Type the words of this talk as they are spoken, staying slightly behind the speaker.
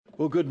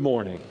Well, good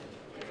morning.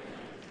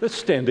 Let's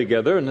stand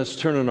together and let's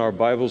turn in our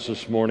Bibles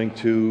this morning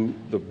to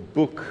the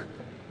book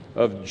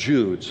of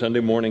Jude.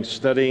 Sunday morning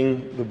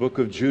studying the book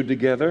of Jude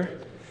together.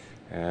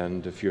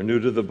 And if you're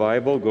new to the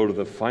Bible, go to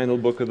the final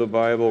book of the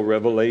Bible,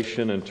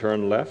 Revelation, and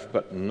turn left,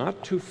 but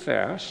not too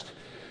fast,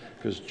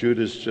 because Jude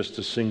is just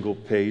a single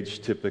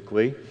page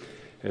typically.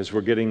 As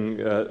we're getting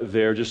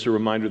there, just a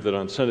reminder that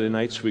on Sunday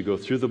nights we go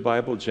through the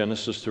Bible,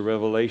 Genesis to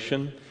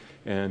Revelation,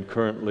 and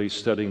currently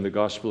studying the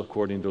Gospel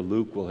according to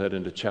Luke. We'll head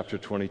into chapter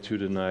 22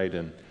 tonight,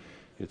 and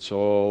it's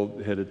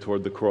all headed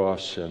toward the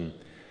cross and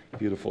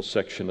beautiful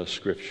section of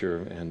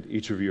Scripture, and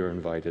each of you are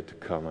invited to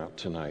come out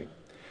tonight.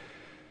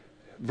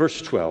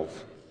 Verse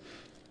 12,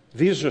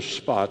 these are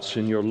spots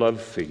in your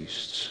love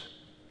feasts,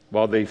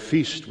 while they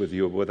feast with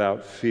you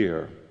without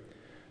fear,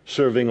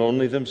 serving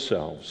only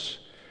themselves.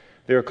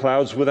 They are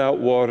clouds without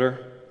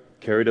water,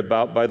 carried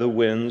about by the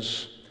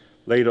winds,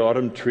 late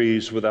autumn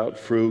trees without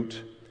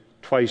fruit,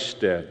 twice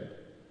dead,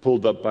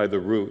 pulled up by the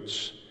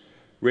roots,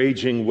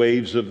 raging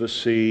waves of the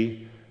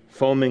sea,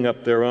 foaming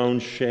up their own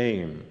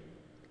shame,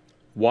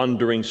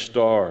 wandering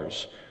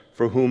stars,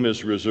 for whom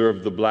is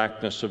reserved the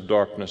blackness of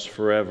darkness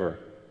forever.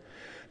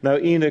 Now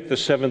Enoch, the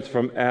seventh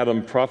from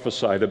Adam,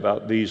 prophesied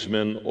about these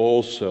men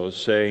also,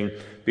 saying,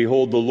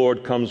 Behold, the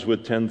Lord comes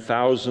with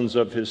 10,000s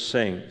of his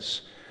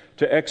saints,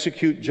 to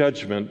execute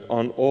judgment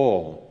on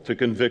all, to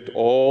convict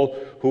all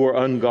who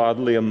are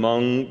ungodly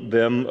among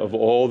them of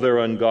all their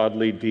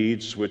ungodly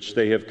deeds which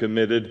they have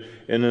committed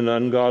in an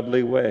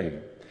ungodly way,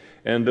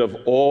 and of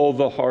all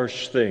the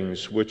harsh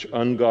things which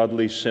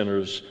ungodly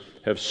sinners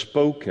have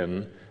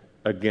spoken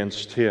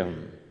against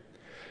him.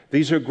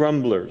 These are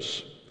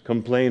grumblers,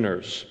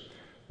 complainers,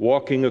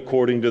 walking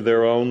according to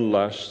their own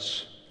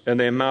lusts, and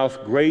they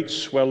mouth great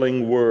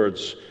swelling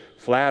words,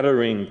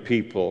 flattering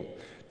people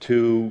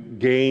to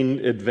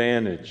gain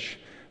advantage.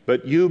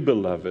 But you,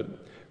 beloved,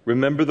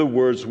 remember the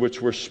words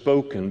which were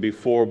spoken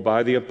before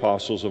by the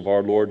apostles of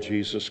our Lord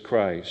Jesus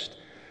Christ,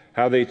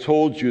 how they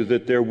told you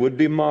that there would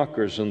be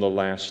mockers in the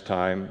last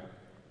time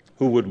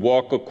who would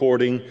walk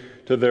according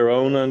to their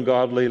own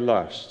ungodly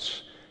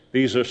lusts.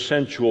 These are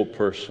sensual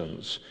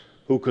persons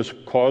who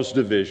cause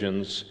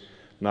divisions,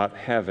 not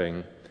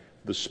having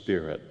the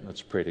Spirit.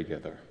 Let's pray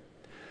together.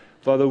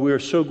 Father, we are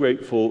so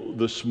grateful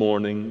this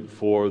morning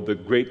for the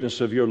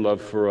greatness of your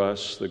love for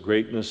us, the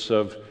greatness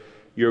of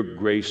your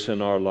grace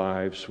in our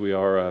lives. We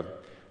are a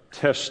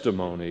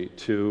testimony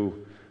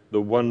to the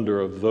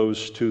wonder of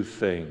those two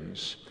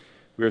things.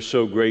 We are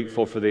so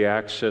grateful for the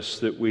access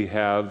that we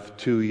have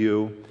to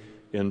you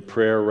in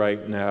prayer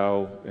right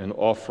now and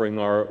offering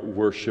our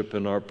worship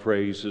and our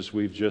praise as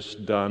we've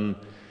just done.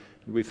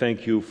 We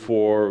thank you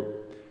for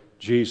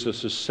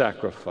Jesus'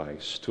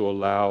 sacrifice to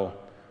allow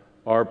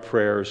our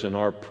prayers and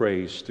our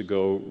praise to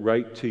go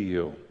right to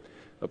you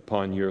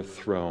upon your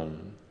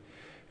throne.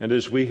 And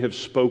as we have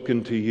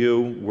spoken to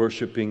you,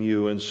 worshiping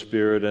you in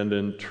spirit and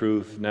in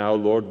truth, now,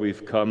 Lord,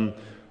 we've come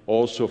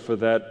also for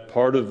that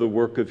part of the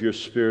work of your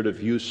Spirit,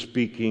 of you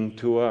speaking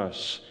to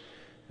us.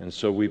 And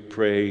so we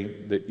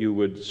pray that you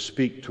would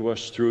speak to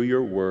us through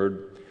your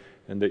word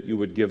and that you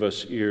would give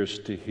us ears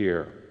to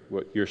hear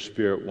what your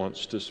Spirit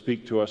wants to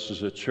speak to us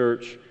as a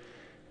church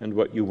and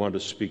what you want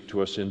to speak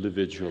to us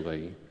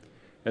individually.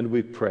 And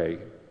we pray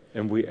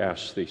and we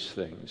ask these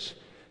things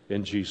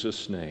in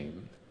Jesus'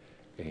 name.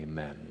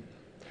 Amen.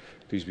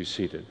 Please be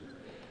seated.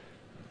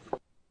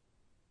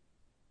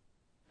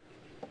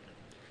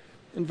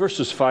 In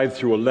verses 5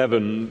 through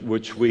 11,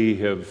 which we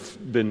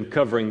have been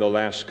covering the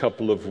last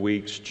couple of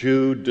weeks,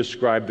 Jude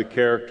described the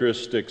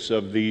characteristics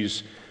of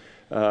these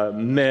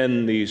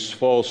men, these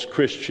false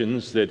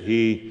Christians that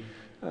he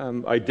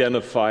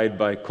identified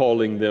by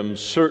calling them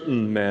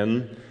certain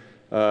men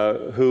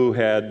who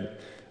had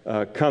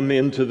come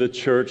into the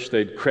church.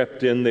 They'd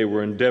crept in. They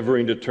were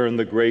endeavoring to turn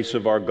the grace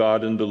of our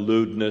God into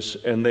lewdness,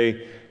 and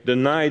they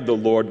denied the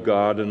Lord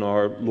God and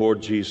our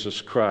Lord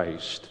Jesus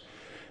Christ.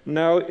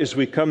 Now, as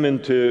we come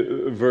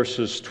into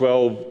verses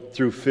 12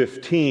 through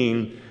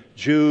 15,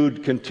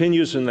 Jude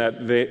continues in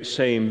that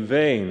same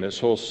vein. This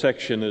whole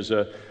section is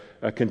a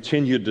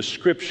continued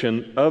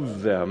description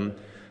of them,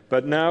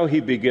 but now he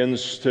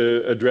begins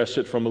to address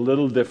it from a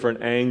little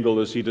different angle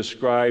as he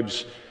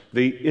describes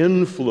the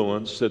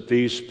influence that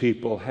these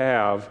people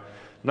have,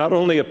 not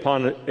only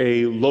upon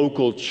a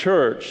local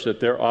church that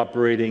they're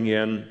operating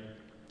in,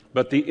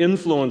 but the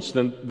influence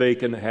that they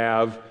can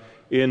have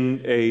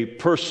in a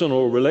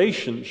personal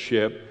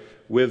relationship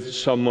with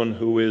someone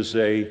who is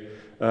a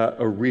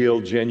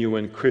real,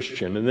 genuine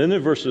Christian. And then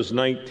in verses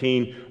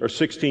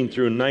 16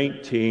 through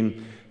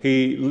 19,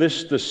 he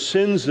lists the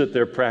sins that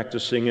they're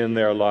practicing in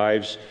their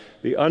lives,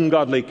 the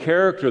ungodly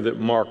character that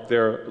mark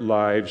their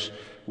lives,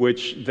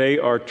 which they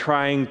are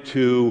trying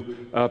to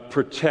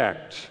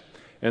protect,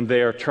 and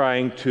they are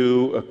trying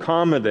to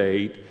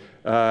accommodate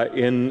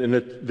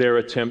in their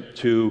attempt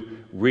to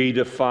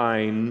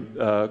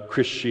redefine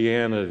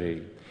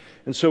Christianity.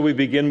 And so we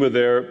begin with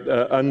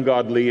their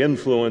ungodly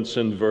influence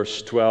in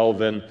verse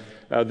 12, and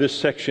this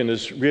section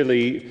is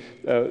really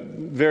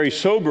very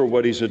sober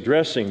what he's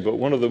addressing, but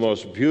one of the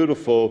most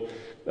beautiful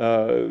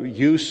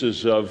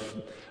uses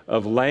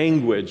of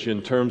language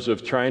in terms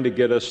of trying to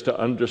get us to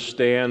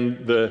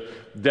understand the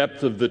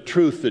depth of the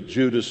truth that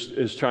Jude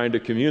is trying to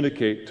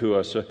communicate to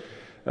us.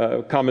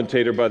 A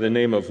commentator by the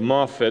name of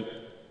Moffat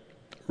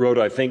wrote,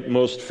 I think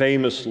most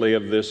famously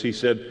of this, he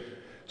said,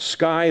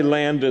 "Sky,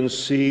 land, and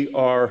sea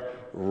are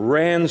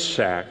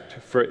ransacked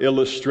for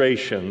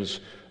illustrations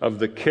of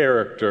the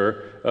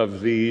character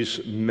of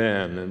these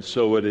men." And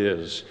so it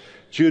is.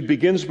 Jude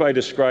begins by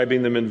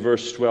describing them in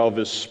verse 12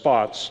 as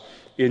spots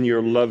in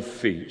your love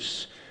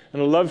feasts.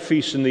 And a love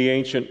feast in the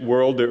ancient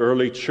world, the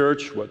early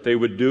church, what they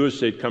would do is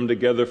they'd come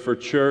together for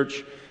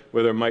church,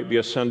 whether it might be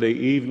a Sunday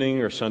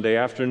evening or Sunday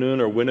afternoon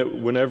or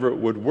whenever it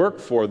would work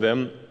for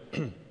them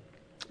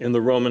in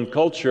the Roman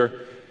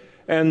culture.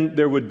 And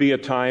there would be a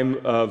time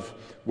of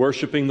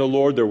worshiping the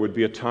Lord. There would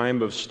be a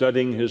time of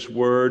studying His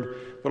Word.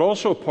 But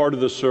also part of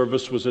the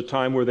service was a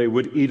time where they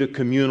would eat a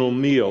communal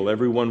meal.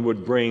 Everyone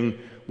would bring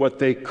what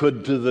they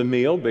could to the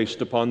meal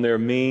based upon their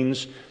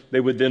means. They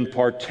would then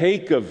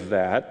partake of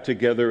that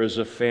together as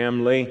a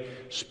family,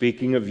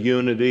 speaking of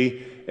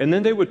unity. And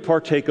then they would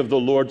partake of the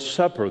Lord's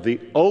Supper, the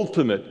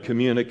ultimate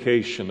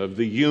communication of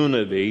the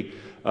unity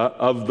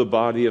of the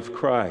body of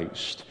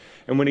Christ.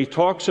 And when he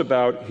talks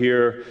about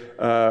here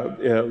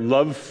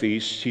love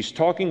feasts, he's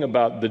talking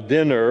about the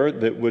dinner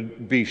that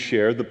would be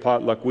shared, the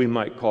potluck we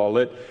might call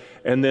it,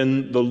 and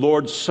then the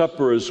Lord's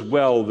Supper as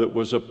well that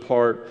was a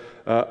part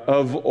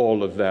of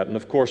all of that. And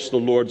of course, the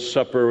Lord's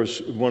Supper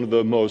was one of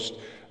the most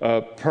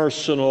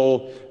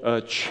personal,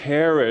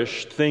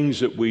 cherished things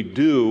that we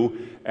do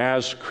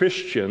as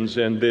Christians,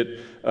 and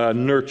that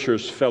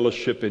nurtures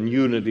fellowship and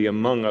unity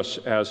among us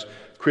as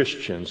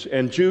Christians.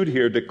 And Jude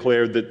here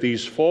declared that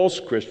these false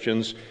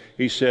Christians,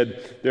 he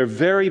said, their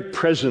very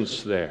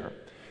presence there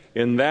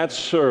in that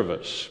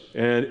service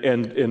and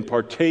in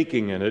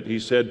partaking in it, he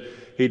said,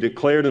 he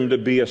declared them to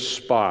be a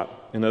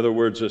spot. In other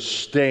words, a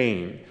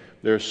stain.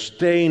 They're a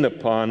stain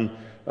upon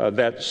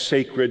that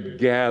sacred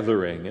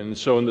gathering. And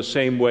so in the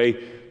same way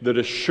that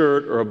a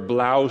shirt or a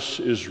blouse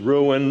is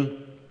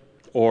ruined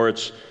or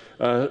it's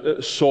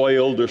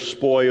soiled or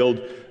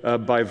spoiled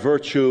by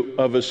virtue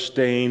of a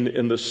stain,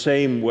 in the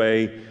same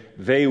way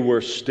they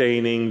were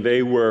staining,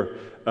 they were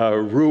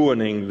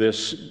ruining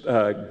this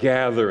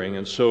gathering.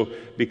 And so,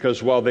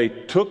 because while they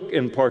took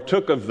and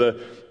partook of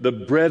the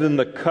bread and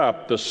the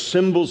cup, the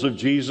symbols of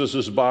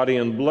Jesus' body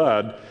and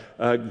blood,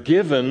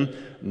 given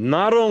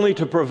not only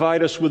to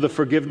provide us with the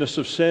forgiveness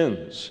of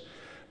sins,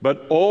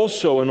 but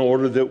also in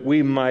order that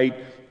we might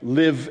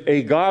live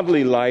a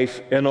godly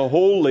life and a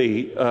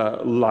holy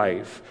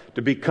life,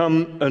 to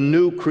become a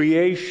new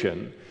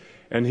creation.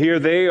 And here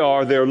they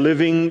are, they're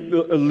living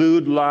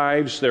lewd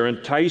lives, they're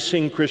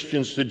enticing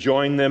Christians to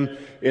join them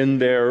in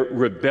their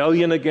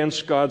rebellion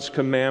against God's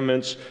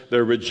commandments,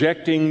 they're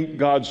rejecting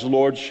God's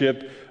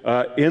lordship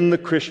in the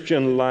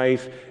Christian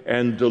life,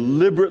 and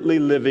deliberately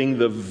living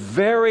the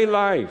very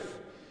life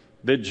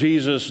that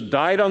Jesus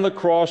died on the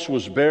cross,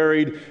 was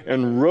buried,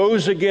 and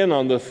rose again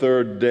on the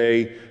third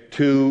day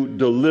to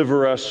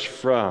deliver us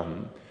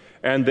from.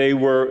 And they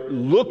were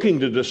looking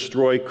to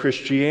destroy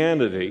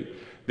Christianity.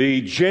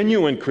 The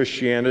genuine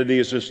Christianity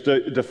is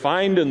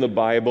defined in the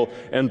Bible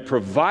and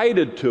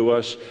provided to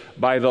us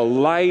by the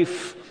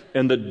life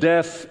and the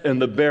death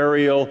and the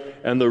burial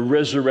and the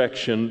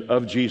resurrection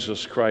of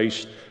Jesus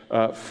Christ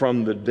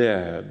from the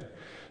dead.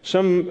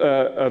 Some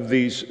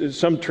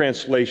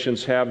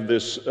translations have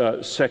this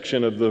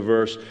section of the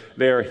verse,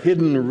 they are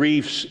hidden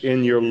reefs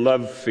in your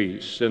love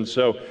feasts. And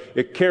so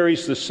it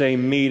carries the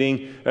same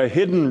meaning. A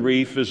hidden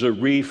reef is a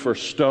reef or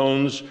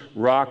stones,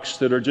 rocks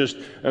that are just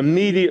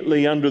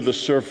immediately under the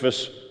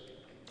surface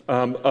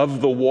of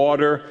the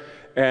water.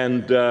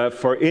 And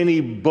for any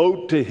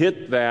boat to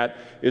hit that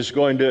is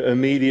going to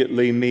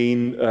immediately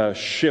mean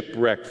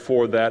shipwreck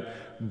for that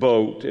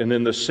boat. And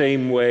in the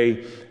same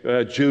way,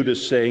 Jude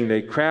is saying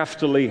they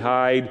craftily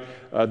hide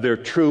their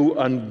true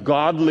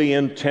ungodly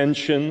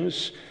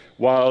intentions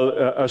while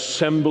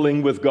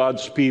assembling with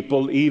God's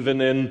people, even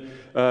in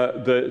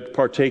the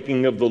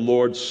partaking of the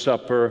Lord's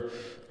Supper,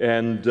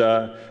 and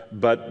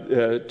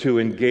but to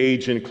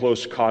engage in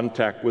close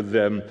contact with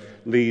them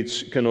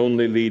can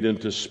only lead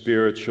into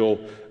spiritual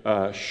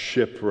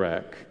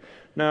shipwreck.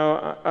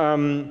 Now,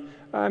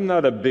 I'm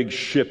not a big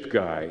ship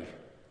guy.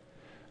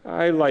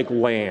 I like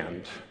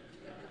land.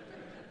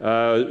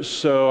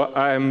 So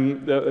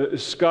I'm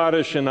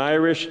Scottish and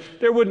Irish.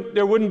 There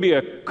wouldn't be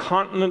a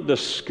continent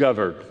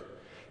discovered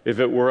if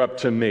it were up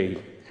to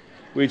me.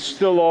 We'd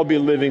still all be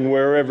living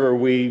wherever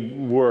we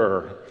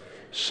were.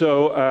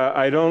 So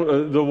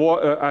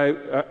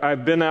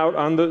I've been out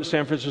on the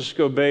San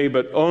Francisco Bay,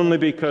 but only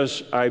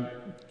because I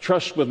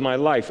trust with my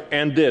life,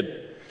 and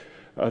did,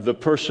 the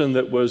person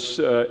that was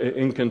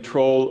in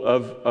control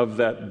of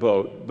that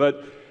boat.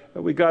 But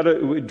we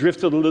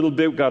drifted a little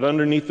bit, got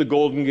underneath the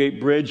Golden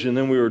Gate Bridge, and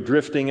then we were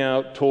drifting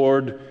out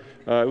toward,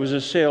 it was a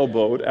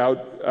sailboat,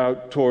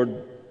 out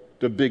toward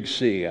the big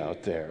sea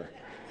out there.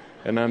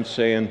 And I'm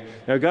saying,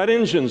 now, we've got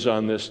engines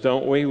on this,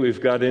 don't we?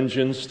 We've got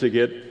engines to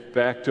get get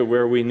back to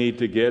where we need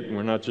to get, and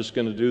we're not just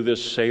going to do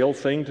this sail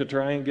thing to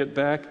try and get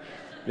back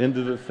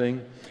into the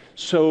thing.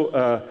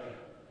 So,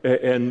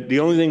 and the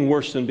only thing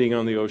worse than being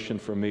on the ocean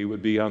for me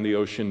would be on the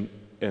ocean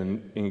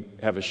and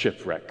have a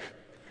shipwreck.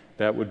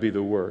 That would be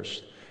the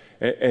worst.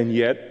 And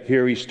yet,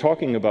 here he's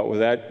talking about with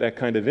that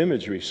kind of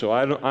imagery. So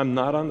I'm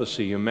not on the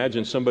sea.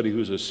 Imagine somebody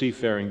who's a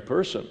seafaring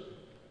person.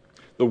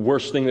 The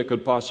worst thing that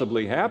could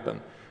possibly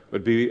happen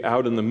would be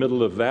out in the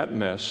middle of that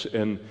mess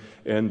and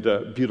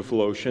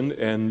beautiful ocean,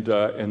 and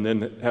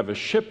then have a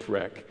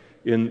shipwreck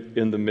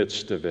in the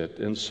midst of it.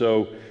 And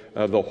so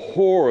the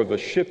horror of a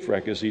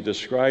shipwreck, as he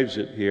describes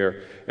it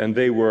here, and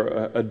they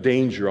were a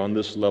danger on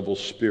this level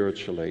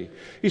spiritually.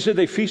 He said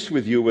they feast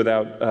with you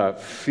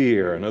without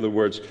fear. In other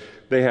words,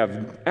 they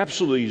have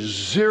absolutely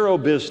zero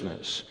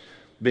business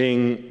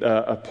being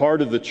a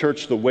part of the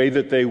church the way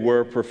that they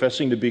were,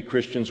 professing to be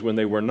Christians when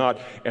they were not,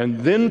 and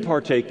then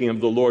partaking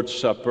of the Lord's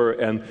Supper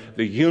and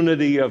the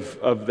unity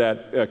of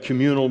that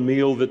communal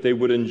meal that they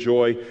would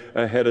enjoy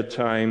ahead of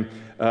time.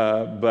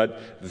 But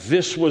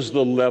this was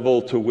the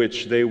level to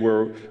which they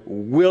were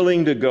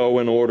willing to go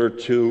in order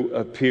to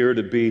appear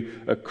to be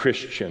a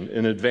Christian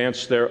and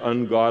advance their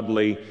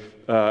ungodly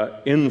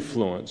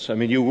influence. I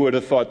mean, you would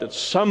have thought that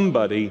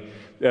somebody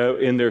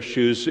in their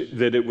shoes,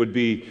 that it would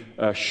be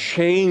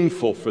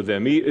shameful for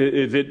them.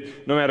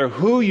 That no matter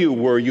who you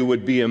were, you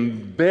would be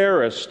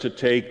embarrassed to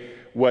take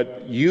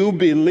what you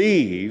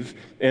believe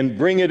and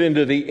bring it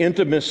into the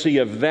intimacy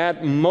of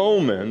that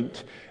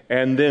moment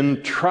and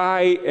then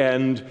try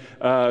and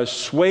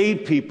sway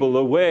people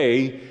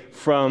away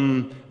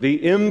from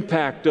the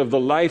impact of the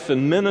life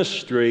and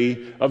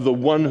ministry of the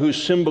one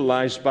who's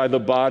symbolized by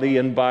the body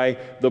and by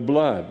the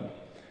blood.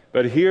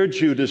 But here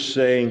Jude is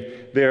saying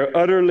they're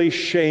utterly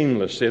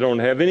shameless. They don't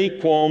have any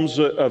qualms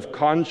of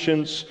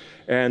conscience,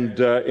 and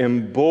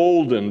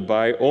emboldened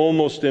by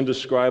almost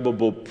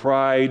indescribable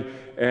pride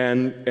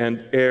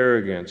and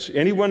arrogance.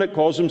 Anyone that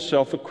calls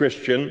himself a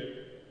Christian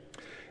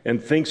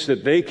and thinks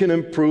that they can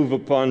improve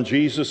upon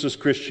Jesus'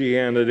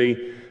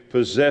 Christianity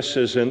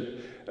possesses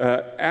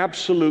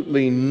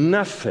absolutely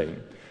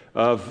nothing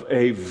of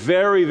a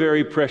very,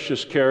 very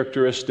precious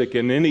characteristic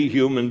in any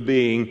human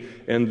being,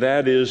 and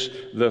that is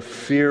the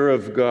fear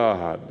of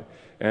God.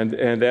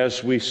 And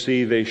as we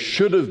see, they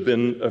should have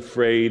been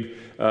afraid,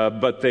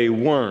 but they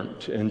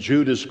weren't. And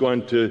Jude is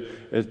going to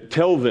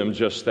tell them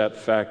just that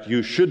fact.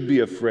 You should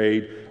be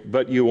afraid,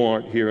 but you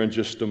aren't, here in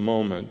just a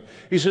moment.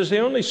 He says they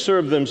only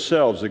serve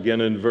themselves,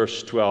 again in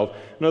verse 12.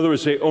 In other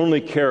words, they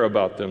only care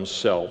about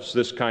themselves,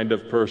 this kind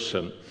of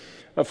person.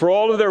 For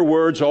all of their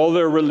words, all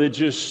their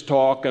religious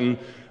talk, and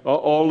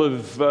all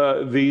of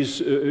these,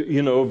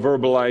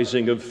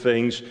 verbalizing of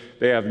things,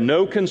 they have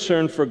no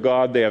concern for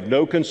God. They have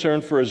no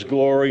concern for His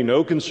glory,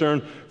 no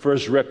concern for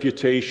His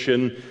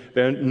reputation,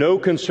 no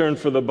concern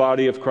for the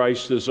body of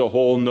Christ as a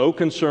whole, no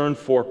concern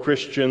for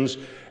Christians,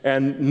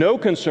 and no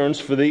concerns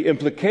for the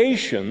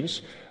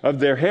implications of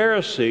their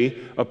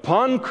heresy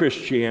upon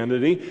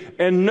Christianity,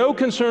 and no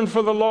concern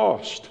for the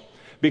lost.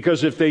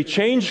 Because if they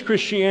change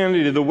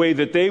Christianity the way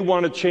that they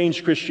want to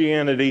change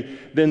Christianity,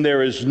 then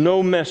there is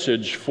no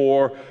message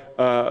for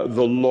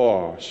the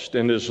lost.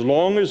 And as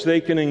long as they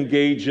can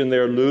engage in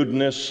their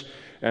lewdness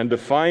and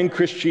define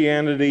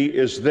Christianity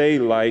as they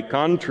like,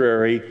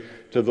 contrary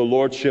to the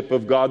lordship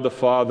of God the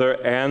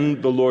Father and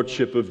the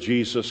lordship of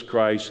Jesus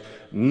Christ,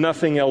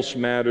 nothing else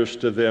matters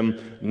to them.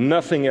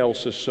 Nothing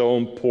else is so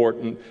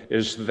important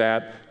as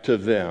that to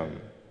them.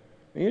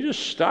 And you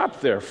just stop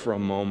there for a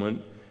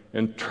moment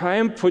and try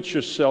and put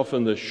yourself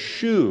in the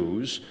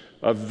shoes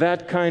of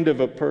that kind of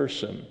a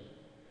person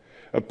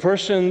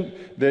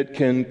that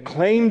can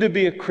claim to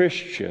be a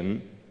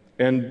Christian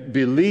and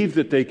believe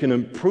that they can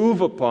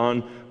improve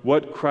upon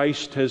what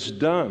Christ has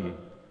done,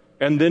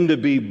 and then to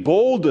be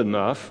bold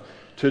enough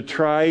to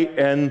try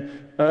and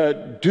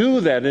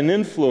do that and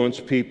influence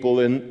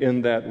people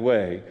in that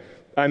way.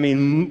 I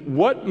mean,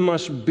 what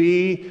must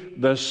be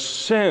the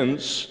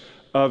sense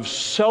of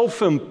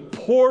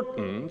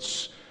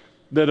self-importance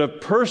that a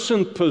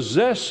person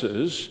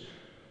possesses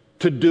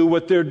to do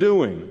what they're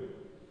doing?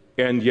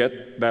 And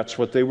yet, that's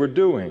what they were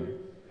doing.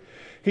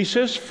 He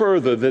says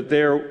further that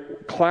they're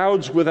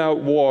clouds without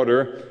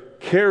water,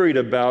 carried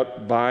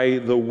about by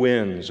the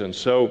winds. And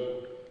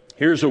so,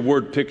 here's a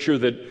word picture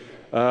that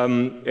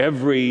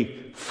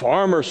every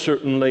farmer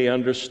certainly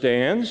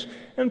understands,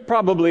 and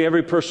probably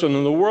every person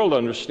in the world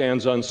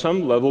understands on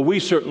some level.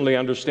 We certainly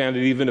understand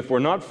it even if we're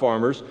not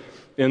farmers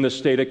in the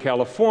state of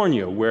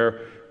California,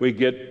 where we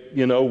get,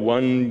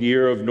 1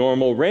 year of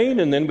normal rain,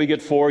 and then we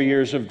get 4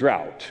 years of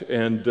drought,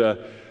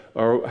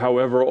 or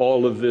however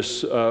all of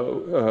this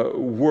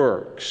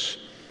works.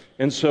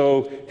 And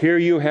so here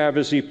you have,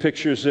 as he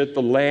pictures it,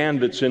 the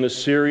land that's in a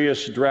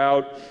serious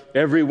drought.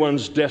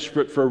 Everyone's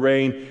desperate for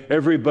rain.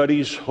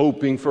 Everybody's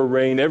hoping for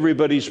rain.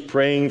 Everybody's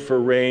praying for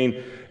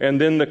rain. And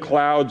then the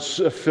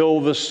clouds fill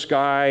the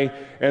sky,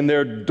 and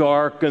they're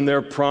dark, and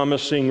they're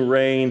promising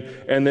rain.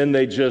 And then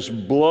they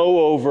just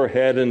blow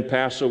overhead and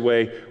pass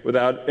away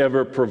without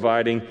ever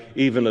providing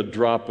even a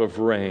drop of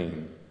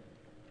rain.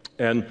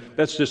 And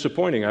that's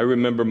disappointing. I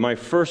remember my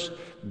first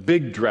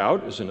big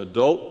drought as an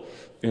adult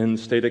in the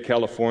state of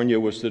California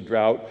was the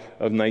drought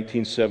of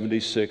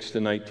 1976 to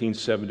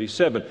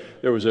 1977.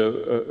 There was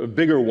a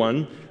bigger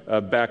one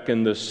back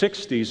in the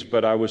 60s,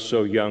 but I was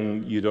so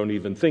young you don't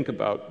even think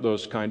about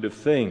those kind of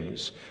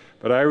things.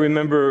 But I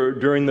remember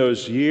during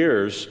those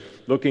years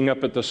looking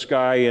up at the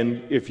sky,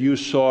 and if you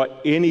saw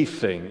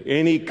anything,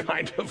 any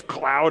kind of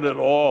cloud at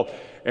all,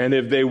 and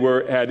if they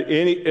had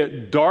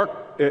any dark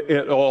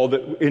at all,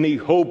 any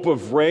hope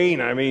of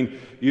rain, I mean,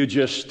 you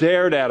just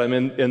stared at them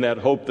in that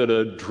hope that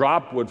a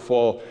drop would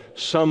fall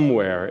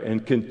somewhere.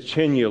 And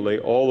continually,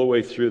 all the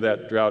way through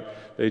that drought,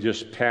 they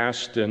just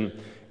passed and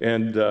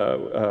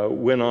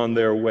went on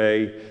their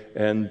way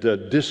and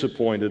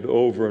disappointed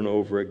over and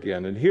over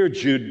again. And here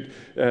Jude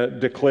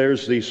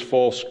declares these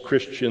false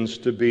Christians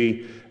to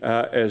be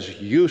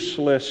as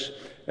useless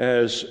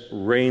as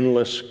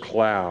rainless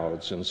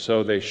clouds. And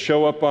so they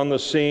show up on the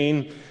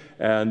scene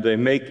and they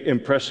make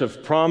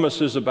impressive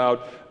promises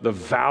about the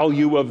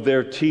value of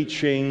their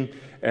teaching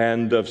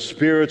and of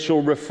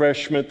spiritual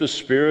refreshment, the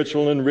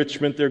spiritual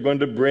enrichment they're going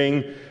to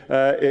bring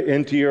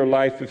into your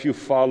life if you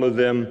follow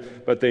them,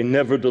 but they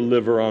never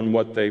deliver on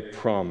what they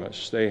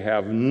promise. They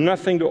have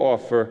nothing to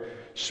offer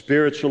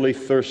spiritually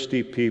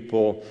thirsty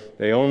people.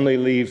 They only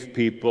leave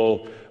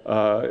people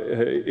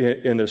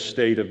in a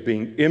state of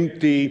being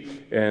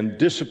empty and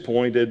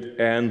disappointed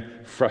and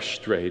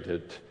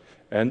frustrated.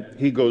 And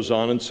he goes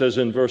on and says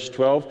in verse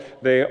 12,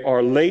 they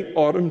are late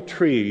autumn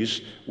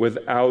trees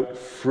without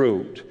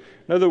fruit.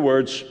 In other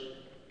words,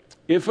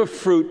 if a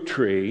fruit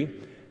tree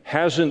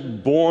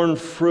hasn't borne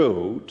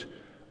fruit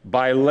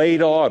by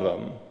late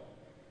autumn,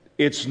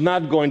 it's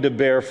not going to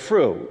bear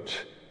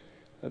fruit.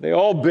 They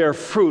all bear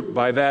fruit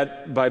by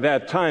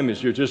that time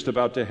as you're just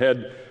about to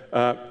head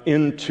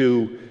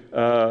into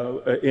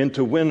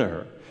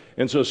winter.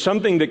 And so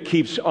something that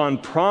keeps on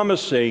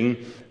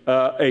promising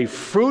a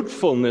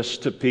fruitfulness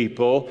to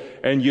people,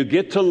 and you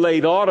get to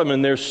late autumn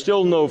and there's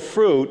still no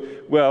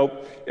fruit,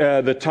 well,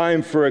 the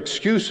time for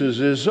excuses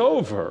is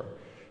over.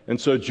 And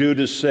so Jude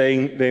is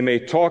saying they may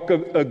talk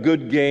a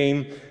good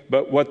game,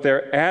 but what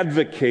they're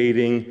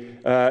advocating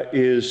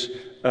is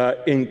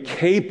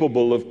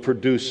incapable of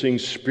producing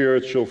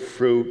spiritual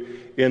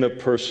fruit in a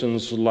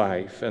person's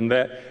life. And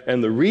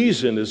the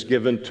reason is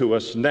given to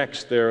us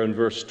next there in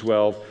verse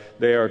 12.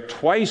 They are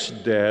twice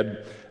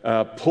dead,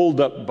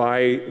 pulled up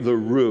by the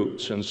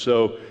roots. And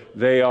so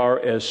they are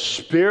as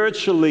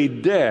spiritually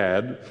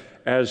dead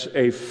as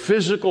a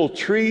physical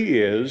tree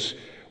is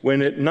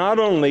when it not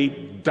only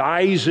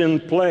dies in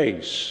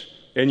place,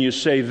 and you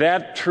say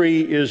that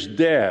tree is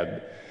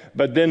dead,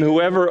 but then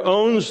whoever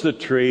owns the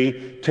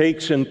tree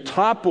takes and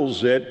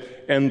topples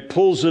it and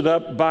pulls it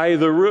up by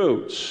the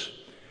roots.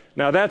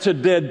 Now that's a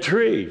dead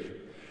tree.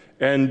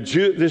 And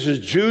this is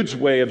Jude's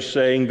way of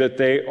saying that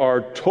they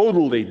are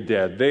totally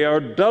dead. They are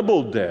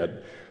double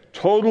dead,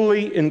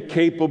 totally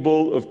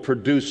incapable of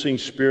producing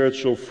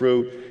spiritual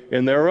fruit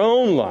in their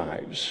own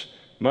lives,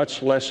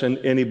 much less in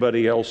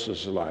anybody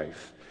else's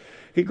life.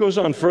 He goes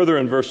on further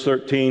in verse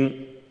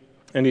 13,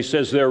 and he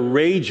says they're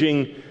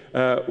raging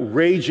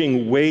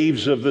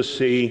waves of the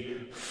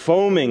sea,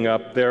 foaming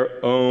up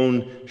their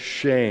own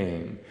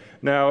shame.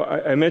 Now,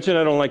 I mentioned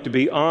I don't like to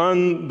be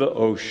on the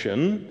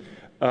ocean,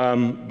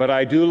 but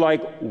I do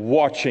like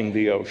watching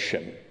the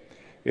ocean.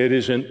 It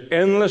is an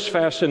endless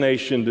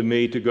fascination to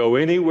me to go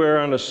anywhere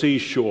on a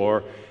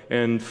seashore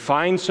and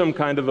find some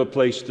kind of a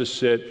place to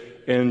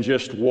sit and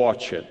just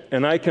watch it.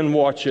 And I can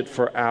watch it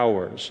for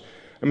hours.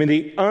 I mean,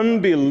 the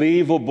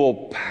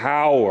unbelievable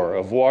power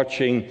of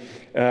watching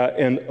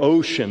an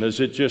ocean as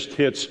it just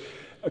hits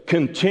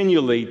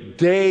continually,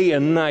 day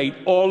and night,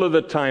 all of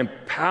the time,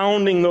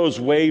 pounding those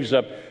waves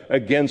up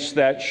against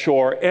that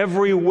shore.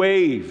 Every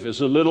wave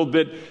is a little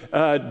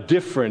bit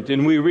different,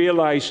 and we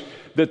realize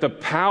that the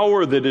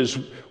power that is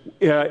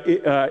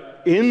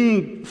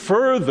in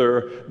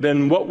further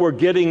than what we're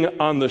getting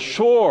on the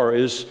shore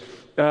is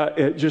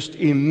just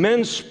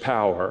immense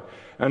power.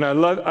 And I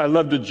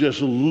love to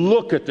just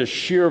look at the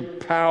sheer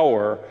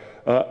power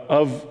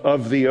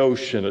of the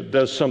ocean. It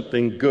does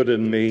something good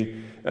in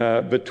me,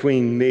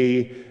 between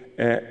me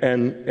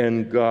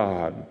and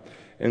God.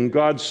 And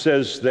God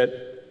says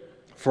that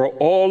for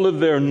all of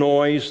their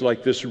noise,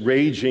 like this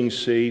raging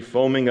sea,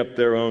 foaming up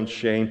their own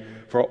shame,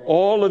 for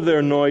all of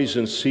their noise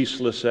and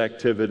ceaseless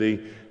activity,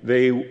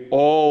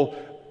 all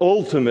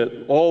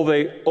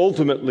they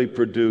ultimately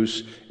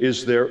produce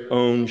is their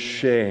own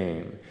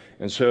shame.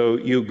 And so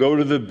you go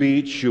to the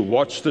beach, you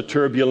watch the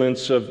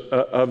turbulence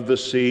of the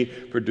sea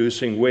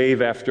producing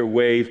wave after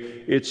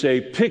wave. It's a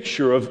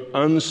picture of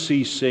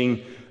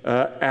unceasing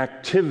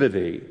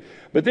activity.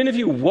 But then if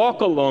you walk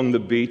along the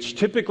beach,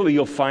 typically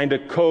you'll find a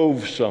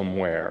cove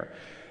somewhere.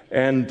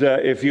 And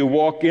if you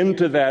walk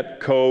into that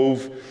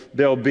cove,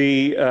 there'll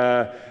be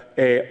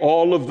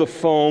all of the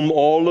foam,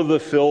 all of the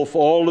filth,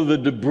 all of the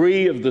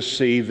debris of the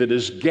sea that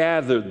is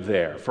gathered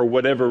there for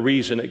whatever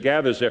reason it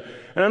gathers there.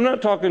 And I'm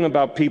not talking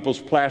about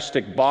people's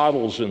plastic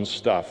bottles and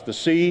stuff. The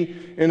sea,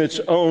 in its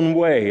own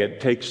way,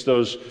 it takes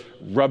those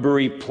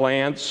rubbery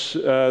plants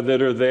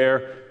that are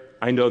there.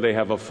 I know they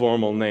have a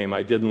formal name.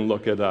 I didn't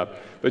look it up.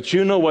 But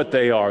you know what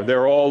they are.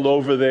 They're all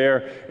over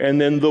there.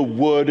 And then the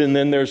wood, and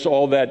then there's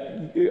all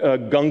that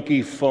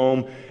gunky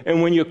foam.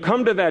 And when you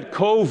come to that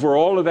cove where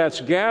all of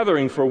that's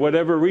gathering for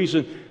whatever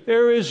reason,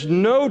 there is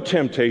no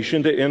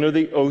temptation to enter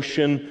the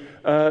ocean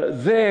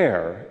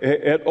there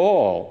at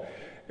all.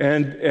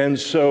 And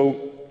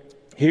so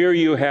here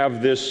you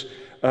have this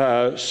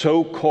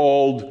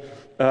so-called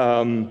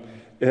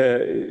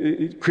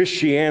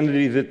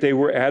Christianity that they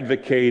were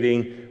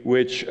advocating,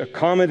 which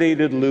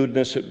accommodated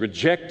lewdness, it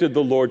rejected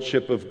the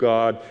lordship of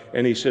God,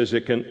 and he says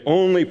it can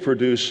only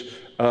produce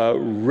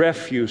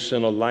refuse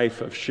and a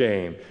life of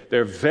shame.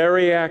 They're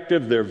very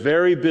active, they're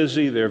very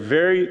busy, they're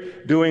very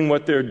doing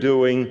what they're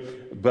doing,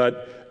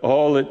 but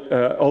all it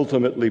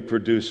ultimately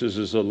produces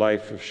is a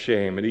life of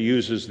shame. And he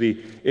uses the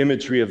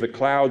imagery of the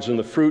clouds and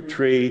the fruit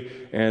tree,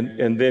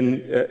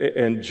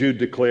 and Jude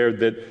declared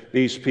that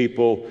these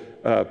people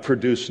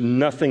produce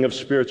nothing of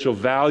spiritual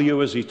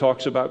value as he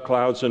talks about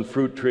clouds and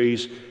fruit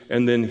trees.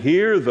 And then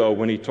here, though,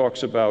 when he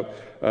talks about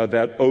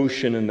that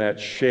ocean and that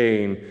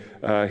shame,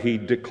 he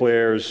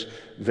declares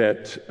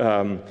that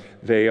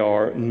they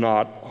are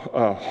not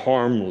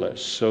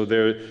harmless. So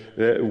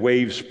the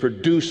waves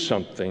produce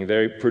something.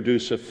 They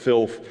produce a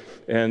filth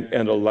and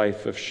a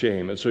life of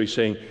shame. And so he's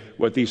saying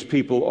what these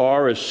people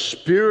are is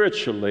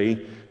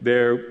spiritually,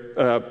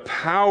 they're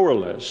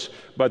powerless,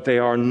 but they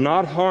are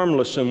not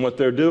harmless in what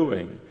they're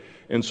doing.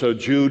 And so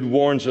Jude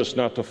warns us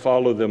not to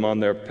follow them on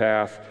their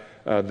path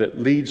that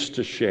leads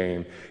to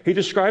shame. He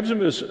describes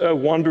them as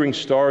wandering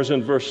stars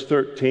in verse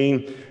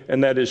 13,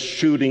 and that is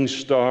shooting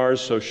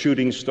stars, so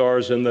shooting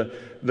stars in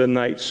the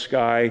night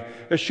sky.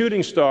 A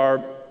shooting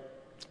star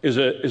is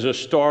a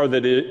star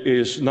that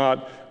is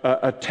not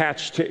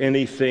attached to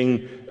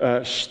anything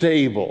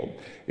stable.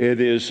 It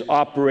is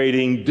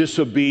operating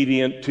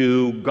disobedient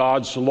to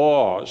God's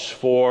laws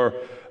for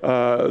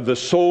the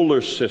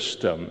solar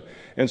system.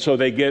 And so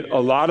they get a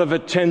lot of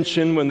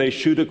attention when they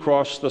shoot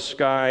across the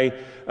sky,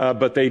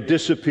 but they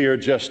disappear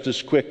just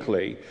as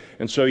quickly.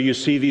 And so you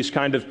see these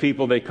kind of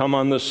people, they come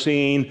on the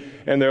scene,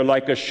 and they're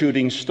like a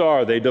shooting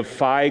star. They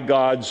defy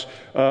God's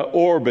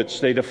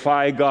orbits. They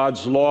defy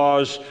God's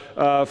laws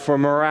for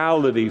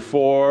morality,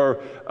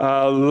 for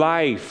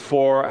life,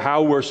 for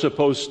how we're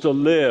supposed to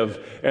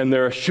live. And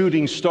they're a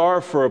shooting star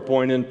for a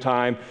point in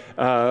time,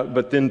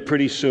 but then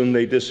pretty soon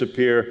they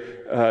disappear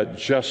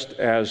just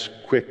as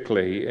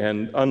quickly.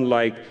 And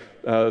unlike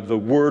the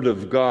Word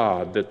of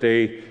God that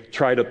they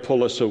try to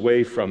pull us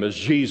away from, as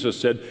Jesus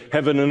said,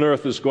 heaven and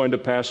earth is going to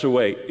pass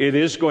away. It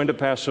is going to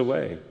pass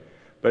away.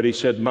 But he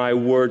said, my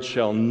word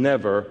shall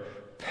never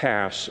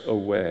pass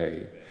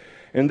away.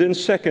 And then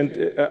second,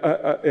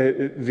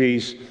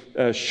 these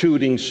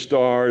shooting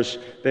stars,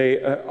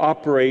 they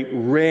operate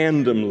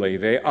randomly.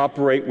 They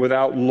operate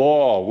without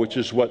law, which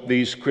is what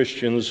these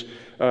Christians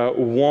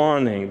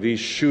wanting. These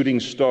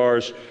shooting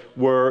stars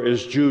were,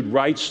 as Jude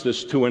writes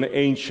this to an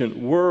ancient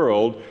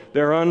world,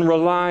 they're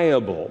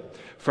unreliable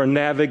for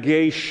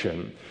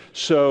navigation.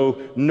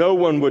 So no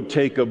one would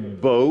take a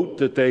boat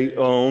that they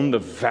own, the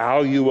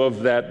value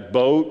of that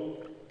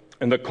boat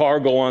and the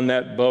cargo on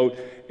that boat,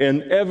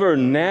 and ever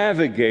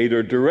navigate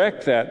or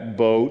direct that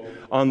boat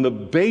on the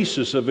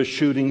basis of a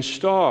shooting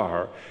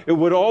star. It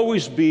would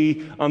always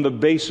be on the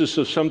basis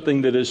of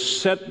something that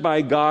is set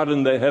by God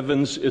in the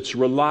heavens. It's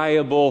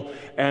reliable,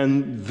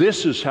 and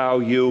this is how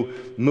you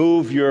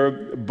move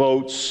your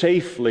boat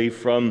safely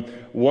from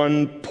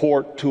one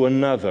port to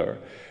another.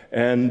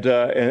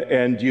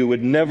 And you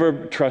would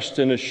never trust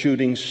in a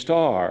shooting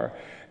star.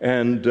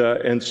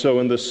 And so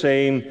in the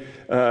same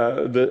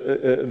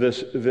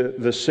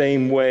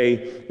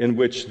way in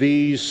which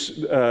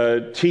these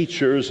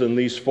teachers and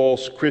these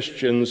false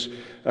Christians,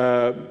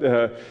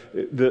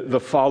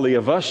 the folly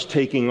of us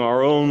taking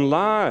our own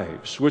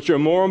lives, which are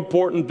more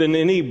important than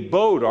any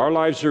boat, our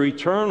lives are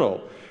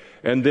eternal,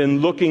 and then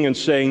looking and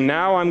saying,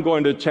 now I'm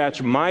going to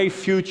attach my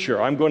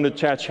future, I'm going to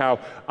attach how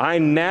I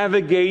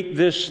navigate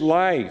this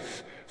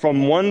life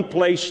from one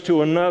place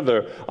to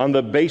another on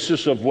the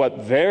basis of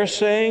what they're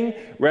saying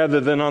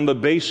rather than on the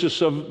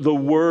basis of the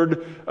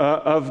Word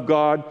of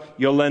God,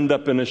 you'll end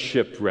up in a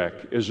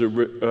shipwreck as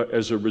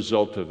a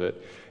result of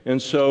it. And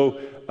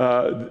so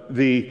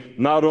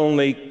not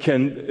only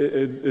can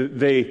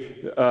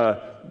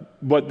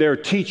what they're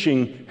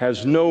teaching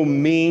has no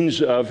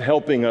means of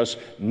helping us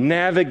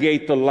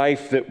navigate the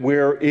life that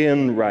we're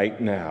in right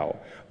now,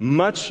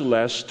 much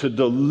less to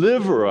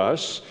deliver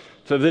us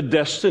to the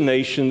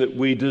destination that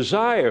we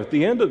desire at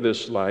the end of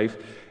this life,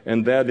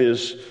 and that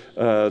is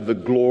the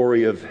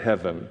glory of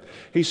heaven.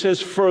 He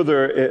says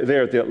further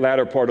there at the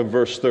latter part of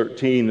verse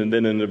 13 and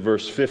then in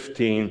verse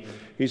 15,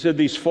 He said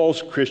these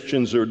false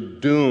Christians are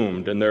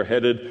doomed and they're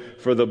headed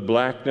for the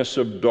blackness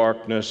of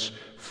darkness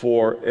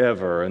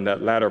forever. In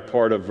that latter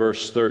part of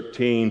verse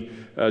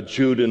 13,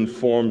 Jude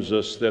informs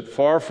us that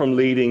far from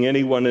leading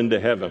anyone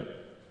into heaven,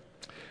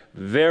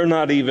 they're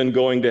not even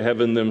going to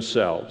heaven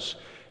themselves.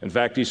 In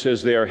fact, he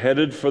says they are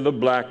headed for the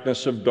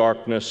blackness of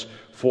darkness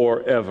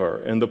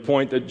forever. And the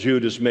point that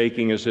Jude is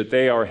making is that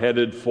they are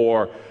headed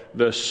for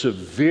the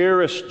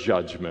severest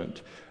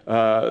judgment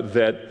of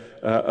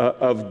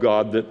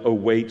God that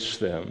awaits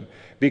them.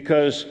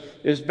 Because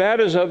as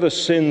bad as other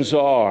sins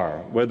are,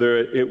 whether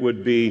it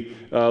would be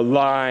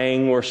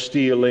lying or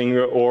stealing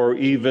or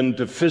even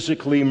to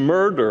physically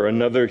murder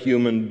another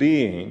human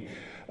being,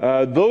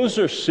 those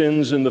are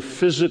sins in the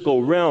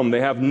physical realm.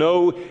 They have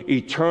no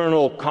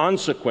eternal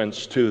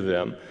consequence to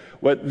them.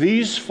 What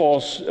these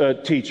false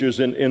teachers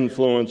and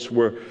influencers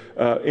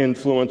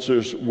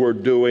were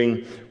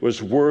doing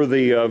was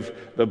worthy of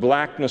the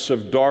blackness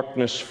of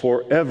darkness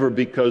forever,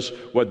 because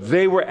what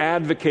they were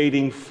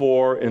advocating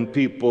for in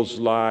people's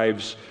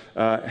lives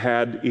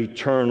had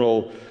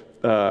eternal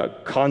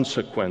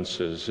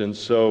consequences. And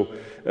so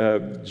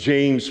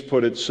James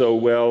put it so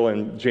well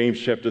in James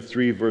chapter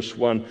 3, verse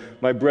 1,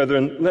 "My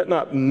brethren, let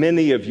not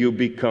many of you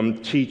become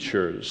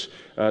teachers,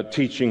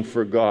 teaching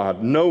for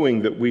God,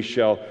 knowing that we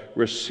shall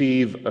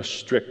receive a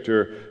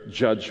stricter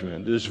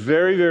judgment." It is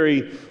very,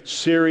 very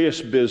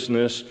serious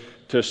business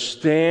to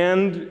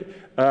stand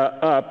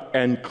up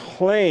and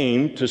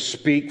claim to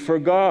speak for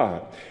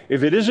God.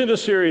 If it isn't a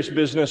serious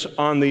business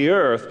on the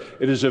earth,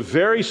 it is a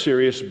very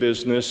serious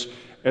business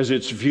as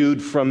it's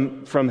viewed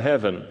from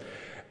heaven.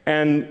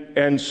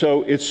 And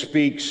so it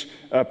speaks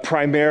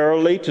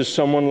primarily to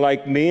someone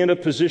like me in a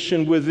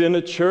position within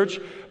a church,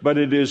 but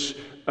it is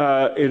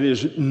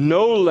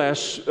no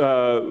less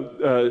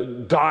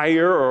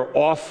dire or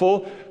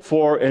awful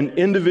for an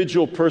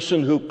individual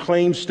person who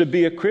claims to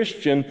be a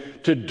Christian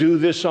to do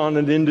this on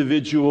an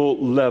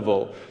individual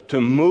level, to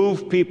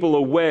move people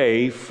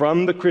away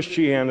from the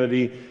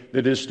Christianity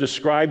that is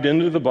described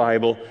in the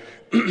Bible,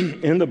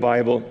 into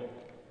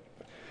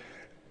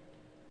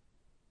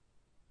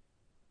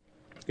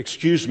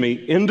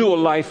a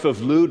life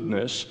of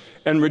lewdness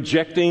and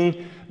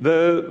rejecting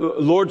the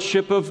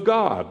lordship of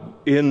God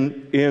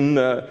in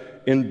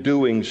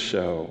doing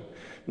so.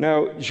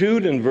 Now,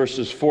 Jude in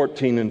verses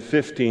 14 and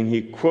 15,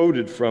 he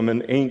quoted from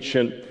an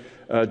ancient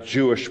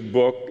Jewish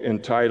book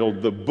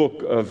entitled the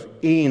Book of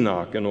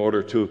Enoch in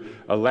order to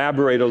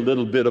elaborate a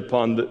little bit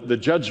upon the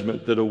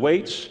judgment that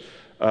awaits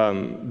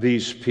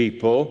these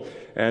people.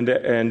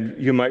 And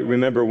you might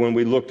remember when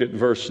we looked at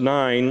verse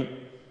 9,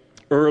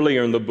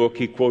 earlier in the book,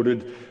 he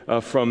quoted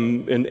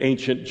from an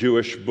ancient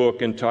Jewish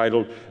book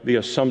entitled The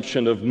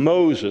Assumption of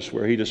Moses,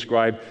 where he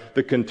described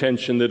the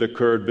contention that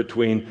occurred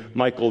between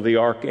Michael the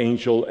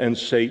archangel and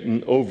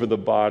Satan over the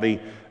body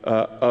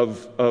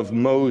of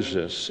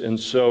Moses. And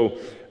so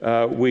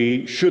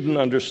we shouldn't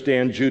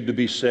understand Jude to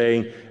be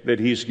saying that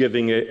he's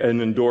giving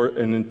an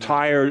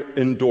entire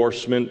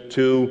endorsement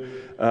to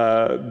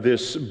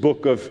this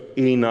book of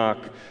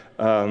Enoch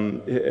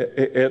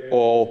at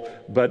all,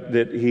 but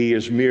that he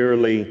is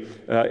merely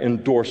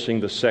endorsing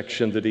the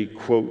section that he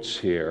quotes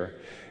here.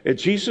 At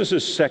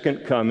Jesus'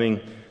 second coming,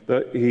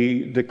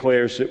 he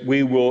declares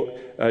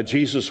that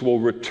Jesus will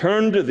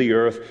return to the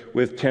earth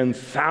with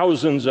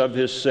 10,000s of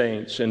his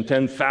saints, and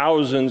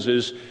 10,000s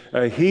is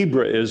a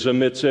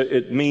Hebraism.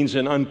 It means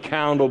an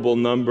uncountable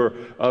number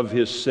of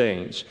his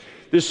saints.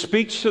 This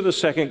speaks to the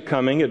second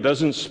coming. It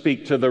doesn't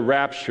speak to the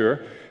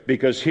rapture,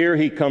 because here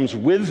he comes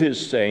with his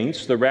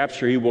saints. The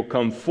rapture, he will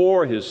come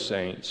for his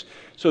saints.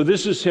 So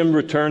this is him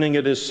returning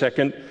at his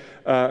second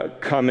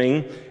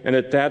coming. And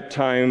at that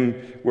time,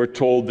 we're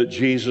told that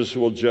Jesus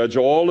will judge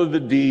all of the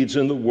deeds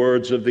and the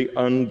words of the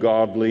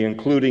ungodly,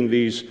 including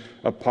these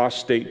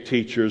apostate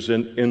teachers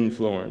and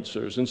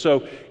influencers. And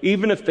so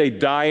even if they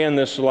die in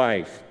this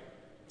life,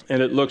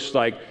 and it looks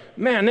like,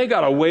 man, they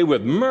got away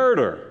with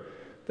murder,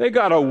 they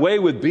got away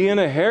with being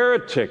a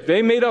heretic,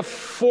 they made a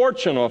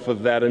fortune off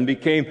of that and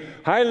became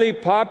highly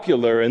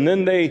popular, and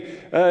then they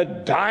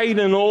died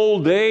in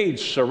old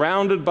age,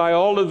 surrounded by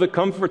all of the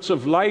comforts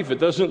of life. It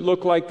doesn't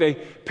look like they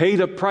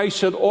paid a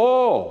price at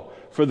all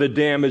for the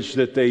damage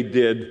that they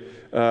did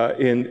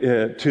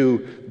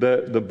to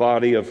the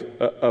body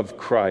of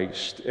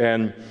Christ.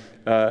 And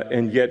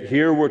yet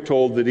here we're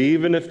told that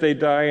even if they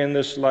die in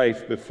this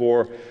life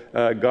before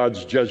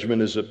God's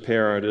judgment is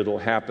apparent, it'll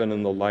happen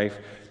in the life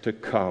to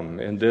come.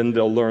 And then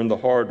they'll learn the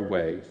hard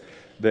way,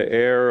 the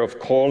error of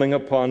calling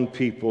upon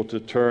people to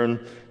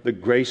turn the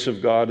grace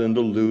of God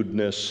into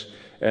lewdness,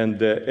 and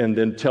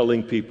then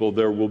telling people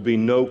there will be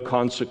no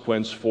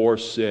consequence for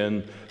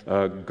sin.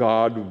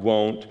 God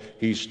won't.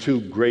 He's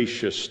too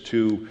gracious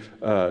to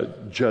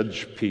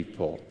judge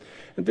people.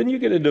 And then you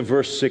get into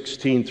verse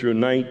 16 through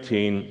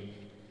 19.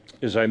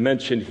 As I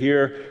mentioned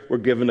here, we're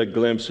given a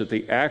glimpse at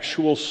the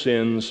actual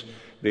sins,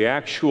 the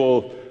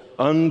actual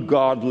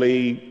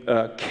ungodly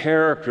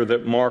character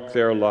that mark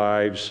their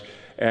lives,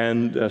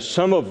 and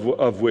some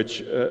of which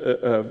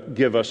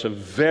give us a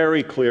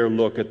very clear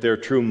look at their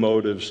true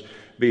motives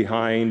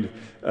behind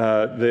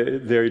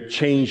their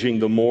changing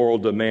the moral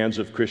demands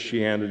of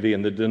Christianity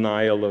and the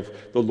denial of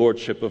the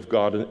lordship of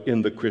God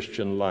in the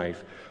Christian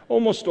life.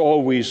 Almost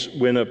always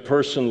when a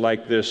person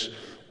like this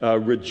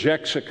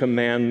rejects a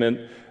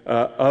commandment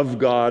of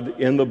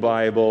God in the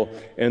Bible,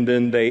 and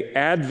then they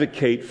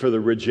advocate for the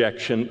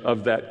rejection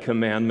of that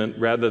commandment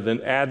rather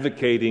than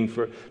advocating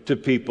to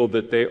people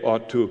that they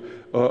ought to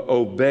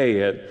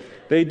obey it.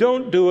 They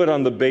don't do it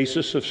on the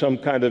basis of some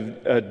kind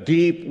of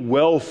deep,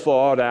 well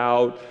thought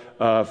out,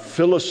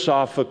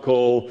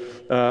 philosophical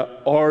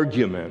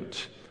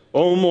argument.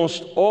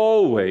 Almost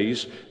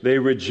always, they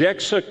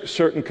reject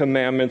certain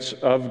commandments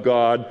of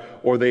God,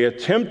 or they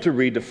attempt to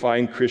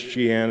redefine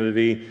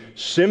Christianity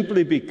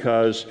simply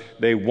because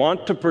they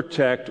want to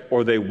protect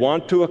or they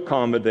want to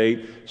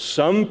accommodate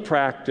some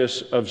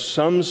practice of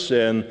some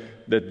sin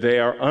that they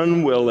are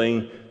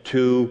unwilling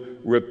to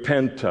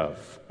repent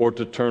of or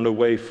to turn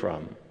away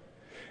from.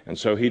 And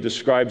so he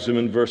describes them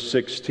in verse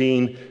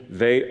 16.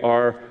 They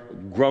are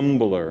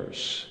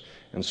grumblers.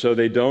 And so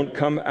they don't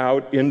come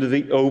out into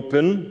the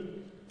open,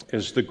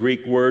 as the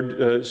Greek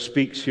word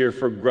speaks here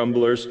for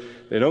grumblers.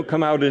 They don't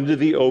come out into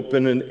the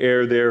open and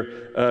air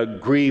their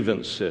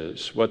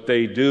grievances. What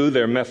they do,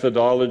 their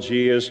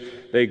methodology is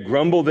they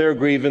grumble their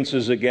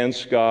grievances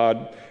against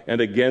God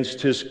and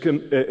against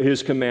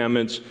His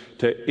commandments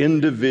to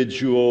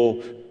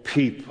individual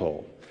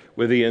people,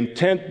 with the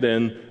intent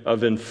then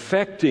of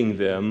infecting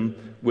them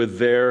with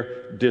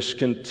their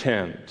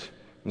discontent.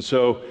 And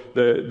so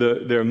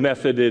their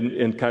method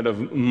in kind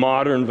of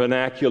modern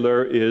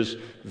vernacular is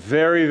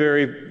very,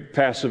 very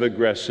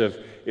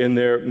passive-aggressive in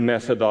their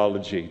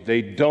methodology.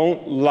 They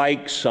don't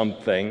like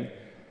something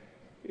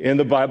in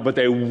the Bible, but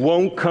they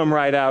won't come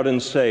right out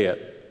and say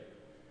it.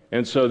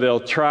 And so they'll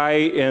try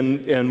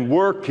and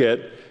work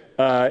it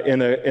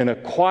in a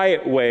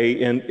quiet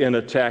way and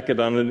attack it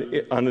on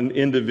an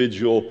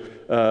individual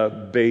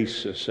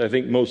basis. I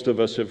think most of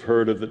us have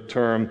heard of the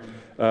term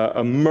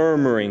a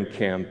murmuring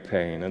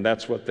campaign, and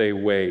that's what they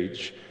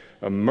wage.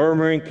 A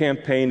murmuring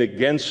campaign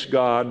against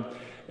God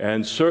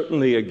and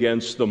certainly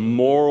against the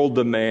moral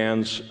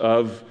demands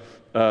of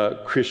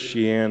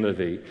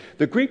Christianity.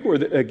 The Greek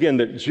word, again,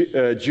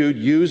 that Jude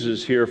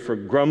uses here for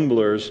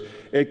grumblers,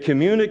 it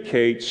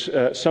communicates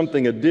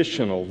something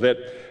additional, that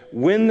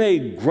when they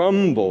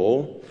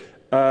grumble,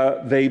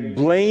 they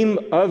blame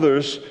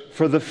others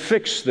for the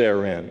fix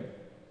they're in.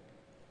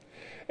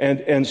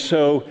 And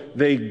so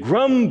they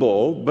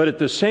grumble, but at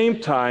the same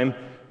time,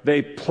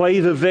 they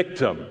play the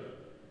victim.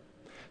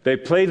 They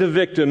play the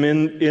victim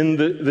in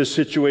the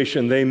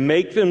situation. They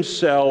make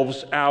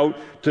themselves out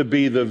to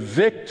be the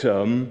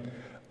victim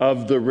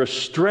of the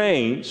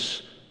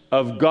restraints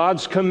of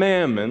God's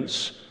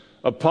commandments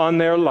upon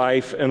their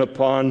life and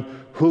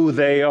upon who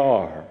they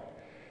are.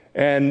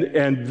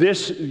 And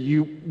this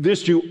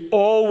you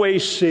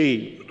always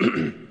see.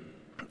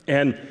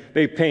 And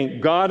they paint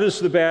God as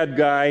the bad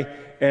guy,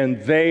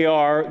 and they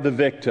are the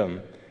victim,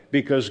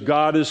 because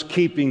God is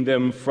keeping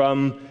them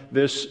from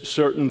this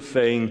certain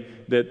thing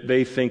that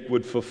they think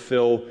would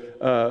fulfill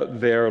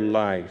their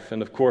life.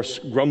 And of course,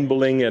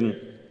 grumbling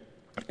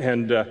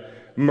and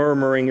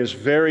murmuring is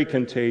very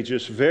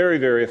contagious, very,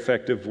 very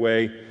effective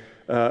way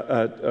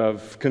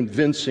of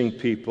convincing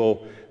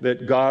people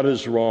that God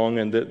is wrong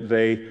and that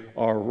they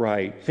are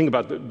right. Think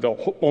about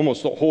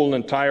almost the whole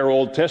entire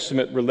Old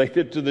Testament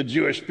related to the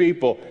Jewish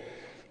people.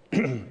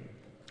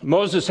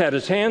 Moses had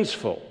his hands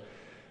full.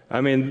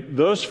 I mean,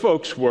 those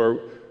folks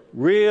were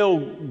real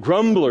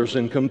grumblers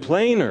and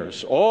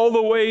complainers all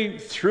the way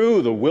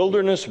through the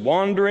wilderness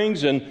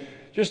wanderings, and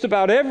just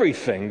about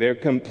everything they're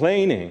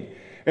complaining.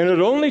 And it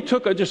only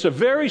took just a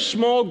very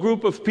small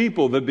group of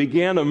people that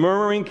began a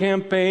murmuring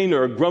campaign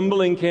or a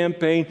grumbling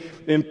campaign,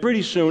 and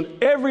pretty soon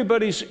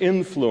everybody's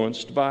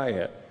influenced by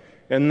it.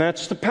 And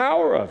that's the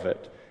power of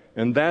it.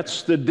 And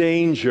that's the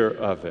danger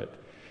of it.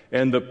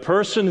 And the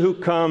person who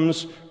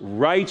comes,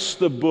 writes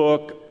the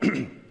book,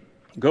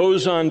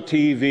 goes on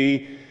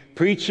TV,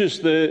 preaches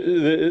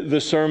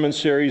the sermon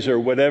series or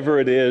whatever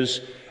it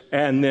is,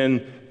 and then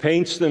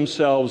paints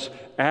themselves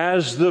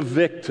as the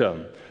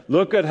victim.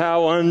 Look at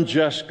how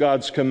unjust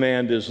God's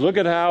command is. Look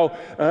at how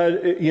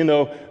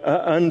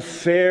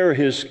unfair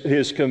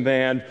His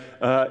command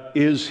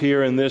is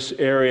here in this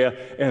area.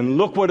 And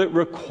look what it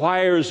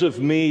requires of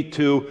me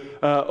to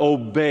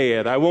obey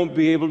it. I won't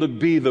be able to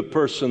be the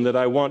person that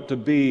I want to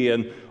be,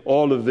 and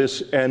all of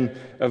this, and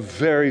a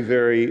very,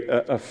 very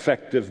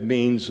effective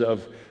means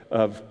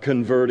of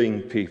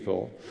converting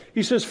people.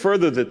 He says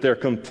further that they're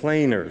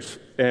complainers,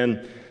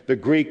 and the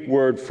Greek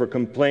word for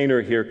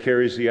complainer here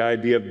carries the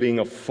idea of being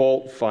a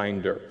fault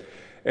finder.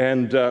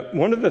 And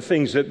one of the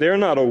things that they're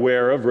not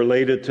aware of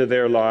related to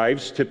their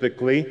lives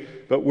typically,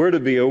 but we're to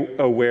be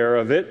aware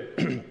of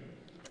it,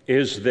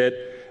 is that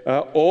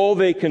all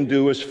they can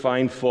do is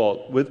find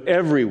fault with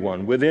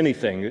everyone, with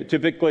anything.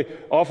 Typically,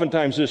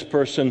 oftentimes this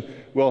person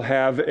will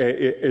have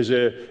is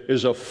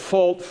a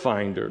fault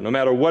finder, no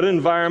matter what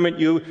environment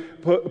you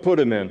put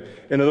them in.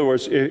 In other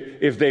words,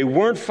 if they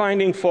weren't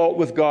finding fault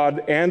with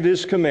God and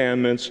His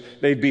commandments,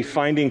 they'd be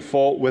finding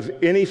fault with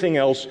anything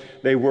else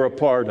they were a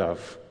part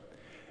of.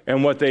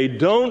 And what they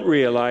don't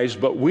realize,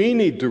 but we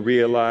need to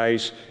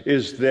realize,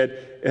 is that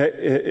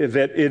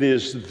it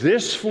is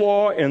this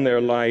flaw in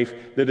their life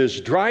that is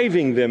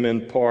driving them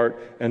in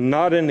part, and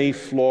not any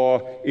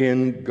flaw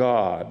in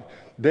God.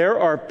 There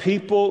are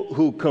people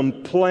who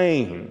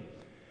complain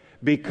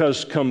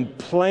because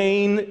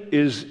complain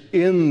is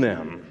in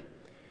them.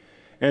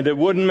 And it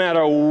wouldn't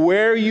matter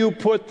where you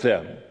put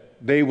them,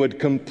 they would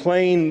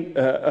complain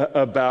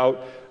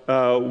about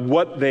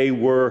what they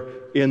were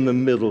in the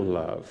middle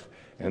of.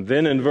 And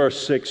then in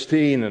verse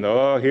 16,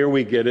 and here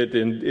we get it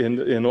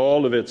in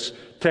all of its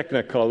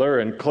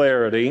technicolor and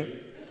clarity,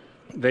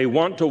 they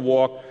want to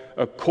walk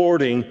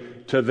according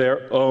to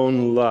their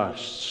own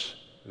lusts.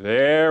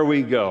 There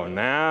we go.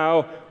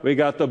 Now we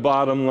got the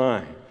bottom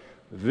line.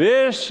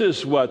 This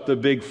is what the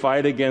big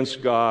fight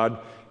against God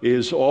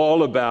is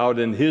all about,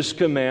 and His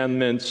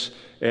commandments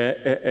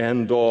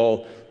and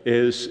all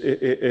is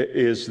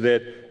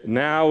that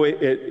now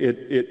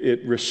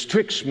it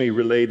restricts me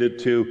related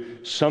to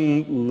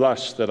some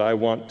lust that I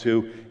want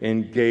to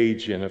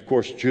engage in. Of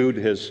course, Jude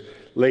has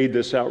laid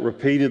this out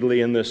repeatedly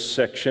in this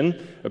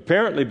section,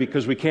 apparently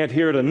because we can't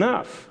hear it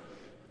enough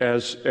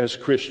as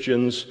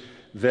Christians,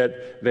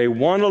 that they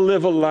want to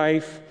live a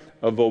life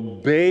of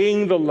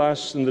obeying the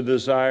lusts and the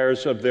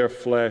desires of their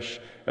flesh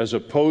as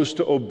opposed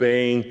to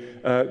obeying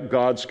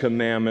God's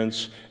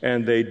commandments,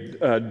 and they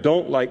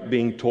don't like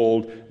being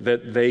told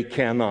that they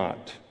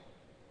cannot.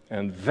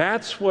 And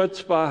that's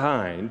what's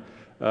behind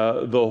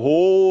the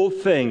whole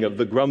thing of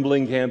the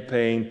grumbling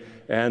campaign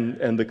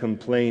and the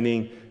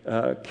complaining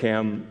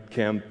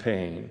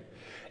campaign.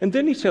 And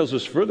then he tells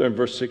us further in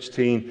verse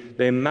 16,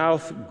 they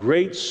mouth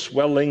great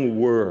swelling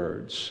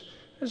words.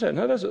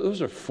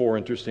 Those are four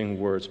interesting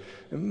words.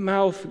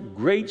 Mouth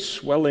great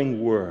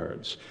swelling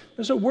words.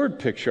 There's a word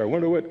picture. I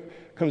wonder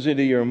what comes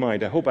into your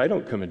mind. I hope I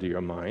don't come into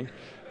your mind.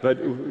 But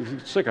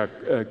it's like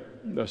a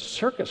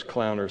circus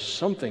clown or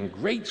something.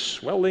 Great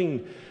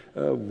swelling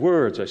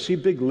words. I see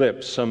big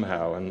lips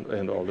somehow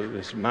and all of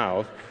this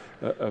mouth.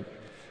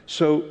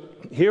 So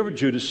here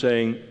Jude is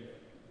saying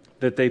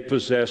that they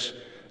possess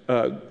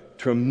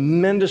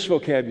tremendous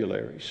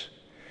vocabularies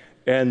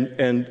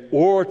and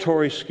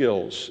oratory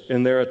skills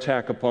in their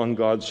attack upon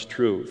God's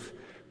truth.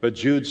 But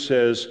Jude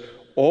says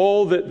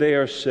all that they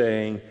are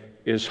saying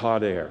is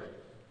hot air.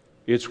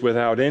 It's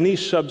without any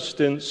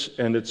substance,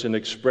 and it's an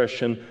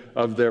expression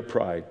of their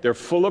pride. They're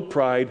full of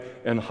pride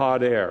and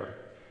hot air.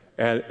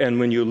 And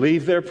when you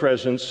leave their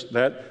presence,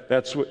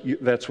 that's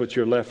what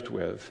you're left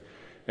with.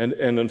 And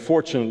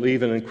unfortunately,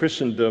 even in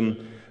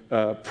Christendom,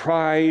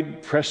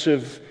 pride,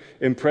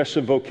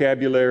 impressive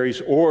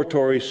vocabularies,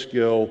 oratory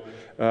skill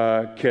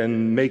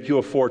can make you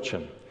a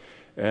fortune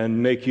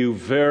and make you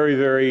very,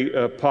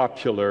 very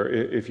popular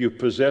if you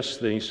possess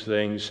these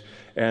things.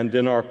 And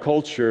in our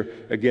culture,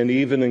 again,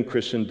 even in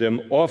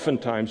Christendom,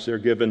 oftentimes they're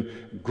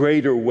given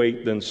greater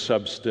weight than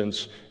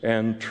substance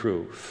and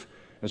truth.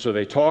 And so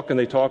they talk and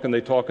they talk and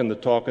they talk and they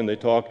talk and they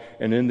talk,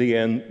 and in the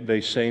end,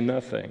 they say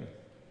nothing.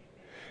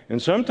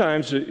 And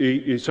sometimes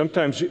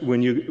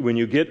when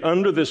you get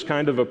under this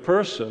kind of a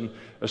person,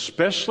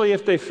 especially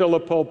if they fill a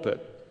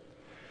pulpit,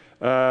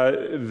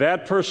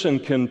 that person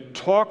can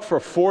talk for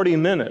 40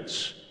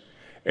 minutes,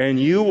 and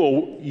you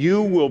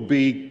will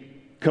be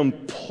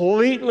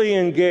completely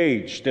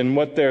engaged in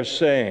what they're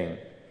saying.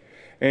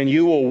 And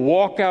you will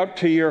walk out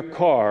to your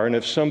car, and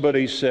if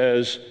somebody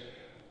says,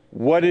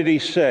 "What did he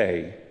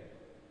say?"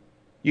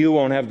 you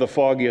won't have the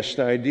foggiest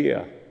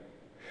idea.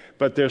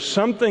 But there's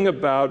something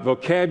about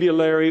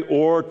vocabulary,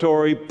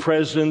 oratory,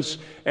 presence,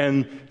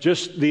 and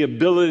just the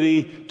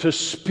ability to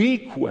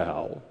speak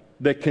well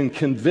that can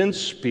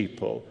convince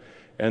people.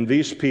 And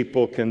these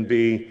people can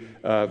be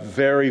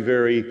very,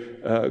 very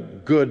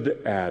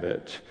good at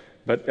it.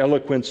 But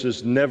eloquence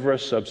is never a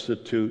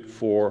substitute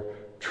for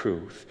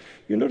truth.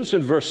 You notice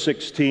in verse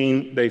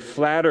 16, they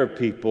flatter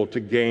people to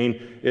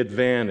gain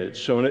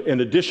advantage. So in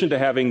addition to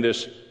having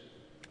this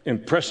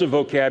impressive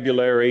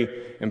vocabulary,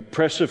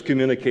 impressive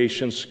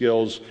communication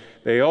skills,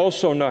 they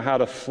also know how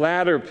to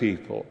flatter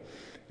people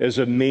as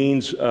a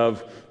means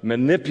of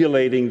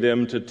manipulating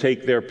them to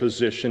take their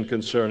position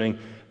concerning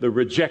the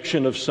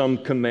rejection of some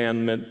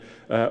commandment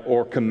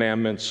or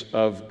commandments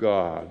of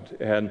God.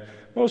 And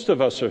most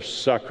of us are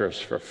suckers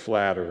for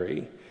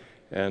flattery.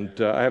 And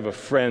I have a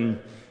friend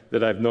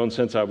that I've known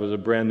since I was a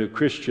brand new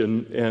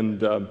Christian,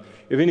 and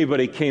if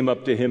anybody came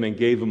up to him and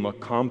gave him a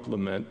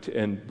compliment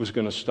and was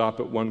going to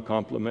stop at one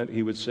compliment,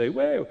 he would say,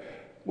 "Well,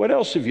 what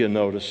else have you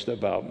noticed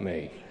about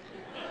me?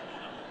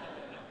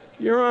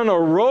 You're on a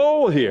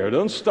roll here.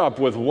 Don't stop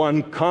with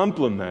one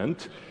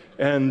compliment."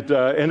 And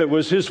it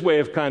was his way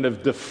of kind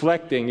of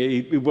deflecting.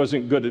 He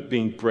wasn't good at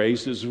being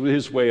praised. It was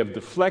his way of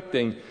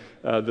deflecting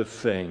the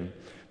thing.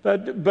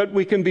 But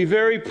we can be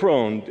very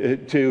prone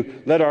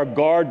to let our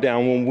guard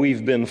down when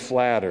we've been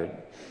flattered.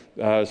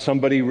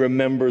 Somebody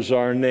remembers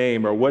our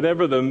name or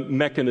whatever the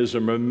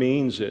mechanism or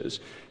means is.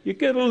 You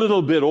get a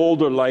little bit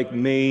older like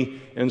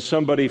me and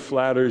somebody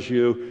flatters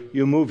you,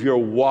 you move your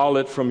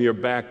wallet from your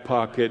back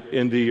pocket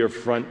into your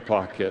front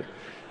pocket.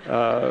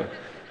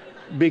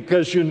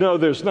 Because you know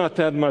there's not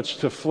that much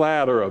to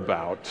flatter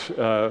about.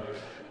 I'm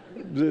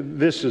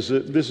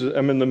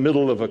in the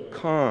middle of a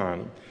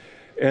con.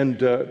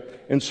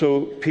 And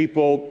so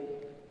people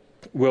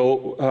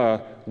will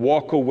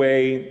walk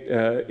away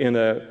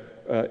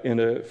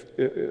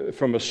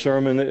from a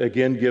sermon,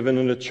 again, given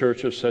in a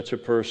church of such a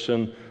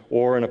person,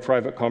 or in a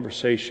private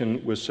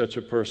conversation with such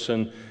a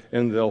person,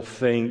 and they'll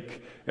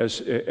think,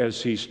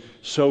 as he's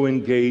so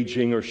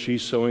engaging or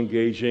she's so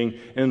engaging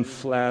and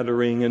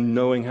flattering and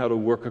knowing how to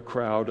work a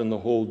crowd and the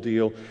whole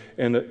deal,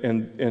 and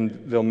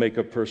they'll make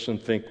a person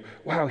think,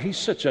 wow, he's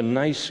such a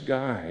nice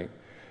guy.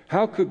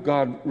 How could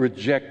God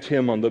reject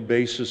him on the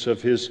basis of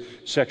his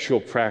sexual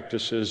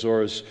practices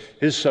or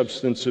his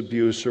substance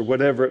abuse or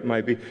whatever it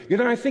might be? You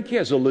know, I think he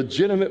has a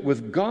legitimate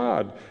with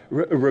God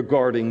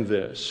regarding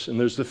this. And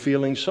there's the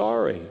feeling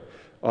sorry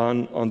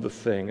on the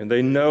thing. And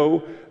they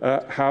know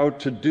how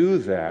to do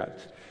that.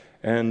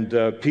 And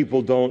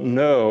people don't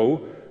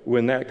know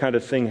when that kind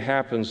of thing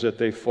happens that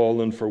they've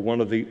fallen for one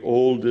of the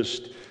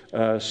oldest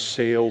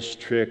sales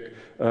trick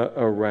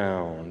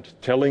around.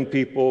 Telling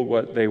people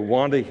what they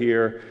want to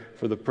hear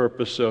for the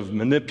purpose of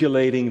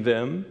manipulating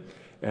them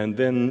and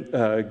then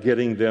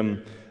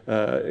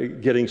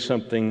getting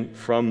something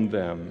from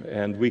them.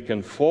 And we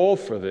can fall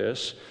for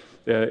this,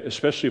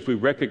 especially if we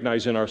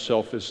recognize in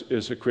ourselves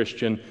as a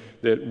Christian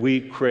that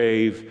we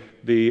crave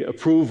the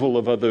approval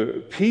of other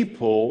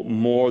people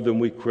more than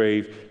we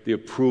crave the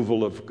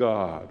approval of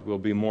God. We'll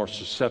be more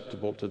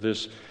susceptible to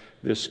this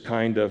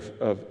kind of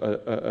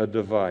a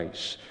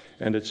device.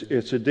 And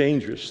it's a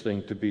dangerous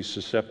thing to be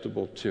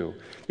susceptible to.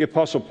 The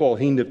Apostle Paul,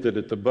 he nipped it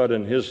at the bud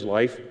in his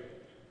life.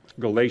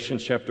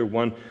 Galatians chapter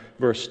 1,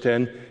 verse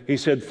 10, he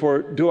said,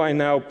 "For do I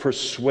now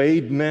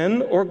persuade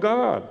men or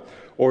God?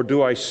 Or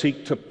do I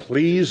seek to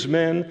please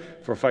men?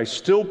 For if I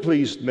still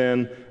pleased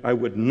men, I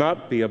would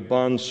not be a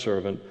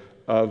bondservant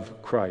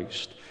of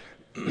Christ."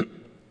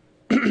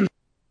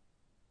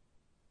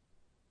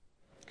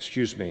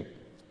 Excuse me.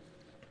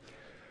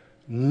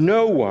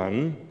 No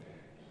one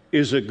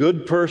is a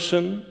good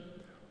person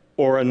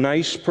or a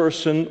nice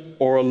person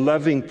or a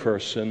loving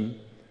person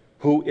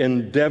who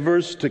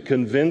endeavors to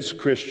convince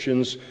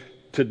Christians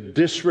to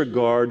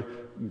disregard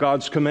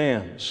God's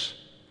commands.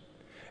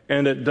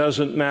 And it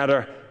doesn't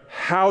matter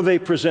how they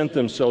present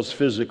themselves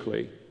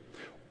physically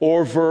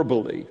or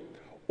verbally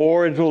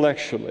or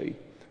intellectually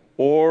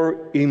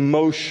or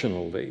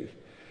emotionally.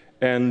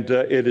 And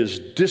it is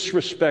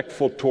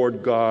disrespectful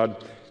toward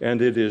God,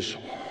 and it is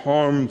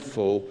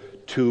harmful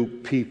to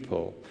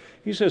people.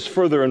 He says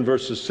further in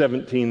verses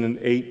 17 and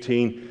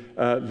 18,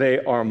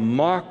 they are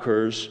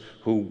mockers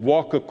who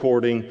walk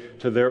according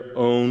to their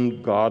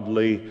own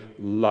godly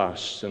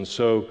lusts. And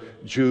so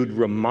Jude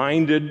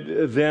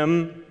reminded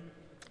them,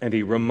 and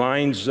he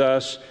reminds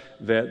us,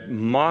 that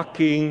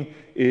mocking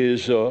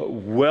is a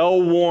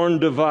well-worn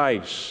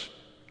device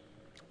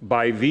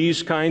by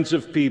these kinds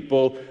of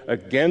people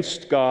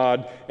against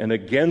God and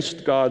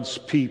against God's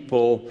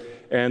people,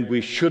 and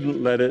we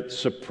shouldn't let it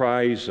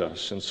surprise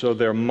us. And so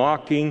their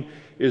mocking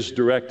is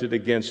directed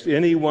against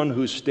anyone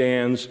who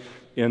stands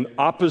in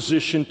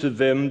opposition to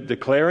them,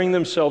 declaring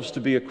themselves to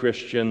be a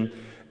Christian,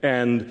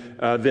 and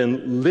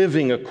then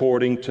living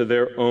according to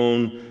their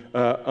own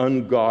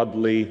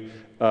ungodly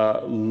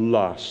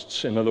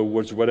lusts. In other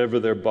words, whatever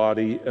their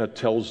body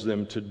tells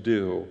them to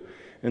do.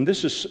 And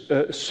this is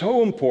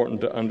so important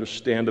to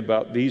understand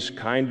about these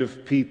kind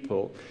of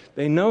people.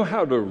 They know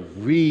how to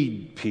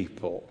read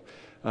people.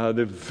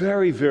 They're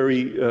very,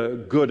 very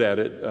good at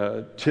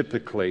it,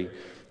 typically.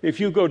 If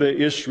you go to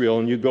Israel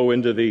and you go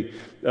into the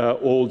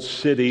old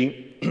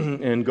city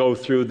and go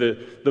through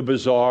the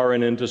bazaar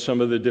and into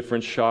some of the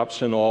different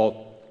shops and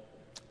all,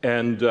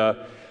 and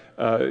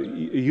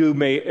you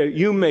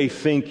may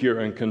think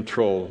you're in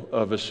control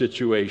of a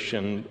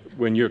situation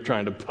when you're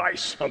trying to buy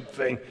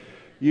something.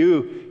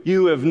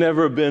 You have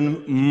never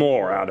been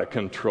more out of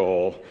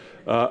control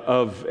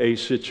of a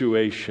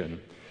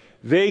situation.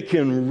 They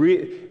can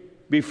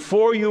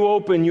before you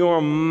open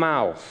your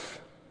mouth,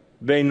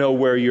 they know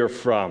where you're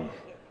from.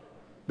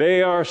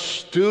 They are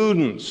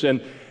students,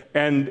 and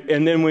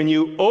then when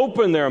you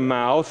open their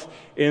mouth,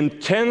 in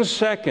 10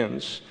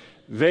 seconds,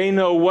 they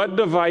know what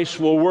device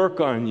will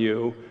work on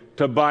you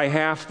to buy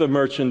half the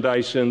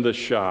merchandise in the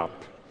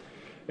shop.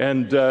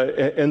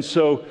 And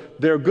so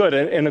they're good,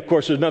 and of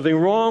course, there's nothing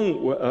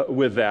wrong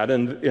with that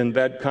in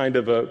that kind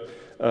of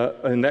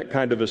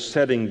a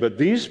setting. But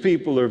these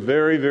people are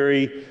very,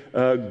 very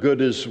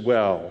good as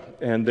well,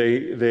 and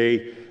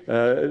they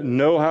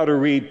know how to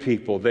read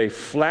people. They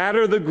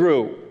flatter the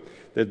group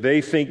that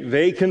they think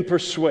they can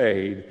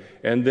persuade,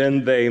 and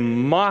then they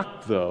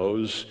mock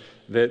those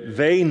that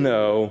they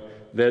know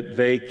that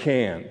they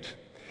can't.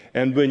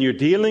 And when you're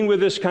dealing with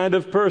this kind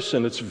of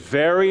person, it's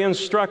very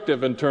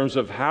instructive in terms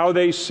of how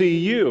they see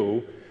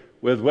you,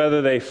 with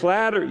whether they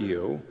flatter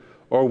you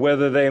or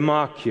whether they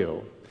mock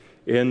you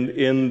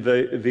in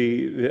the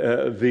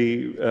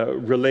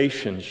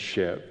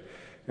relationship.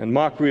 And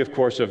mockery, of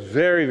course, a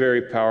very,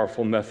 very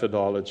powerful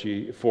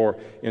methodology for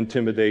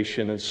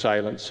intimidation and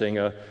silencing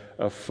a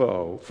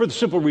foe, for the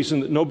simple reason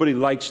that nobody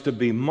likes to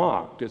be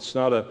mocked. It's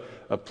not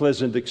a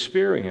pleasant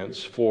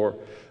experience for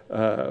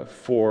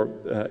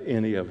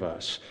any of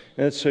us.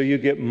 And so you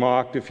get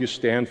mocked if you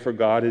stand for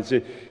God.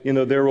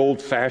 They're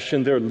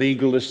old-fashioned, they're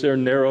legalists, they're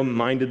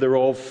narrow-minded, they're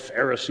all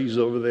Pharisees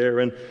over there,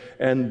 and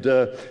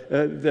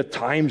the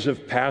times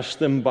have passed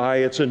them by.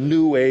 It's a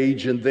new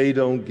age, and they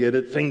don't get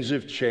it. Things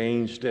have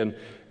changed, and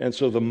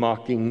so the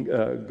mocking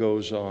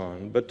goes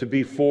on. But to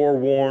be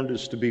forewarned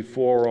is to be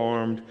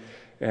forearmed,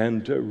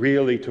 and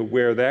really to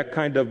wear that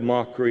kind of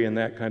mockery and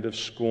that kind of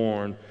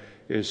scorn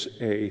is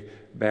a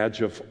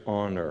badge of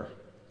honor.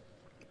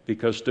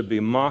 Because to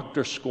be mocked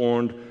or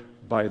scorned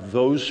by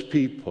those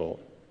people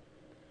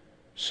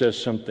says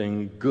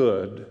something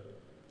good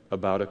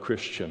about a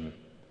Christian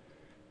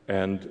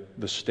and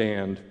the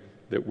stand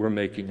that we're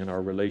making in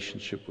our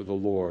relationship with the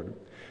Lord.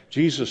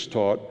 Jesus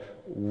taught,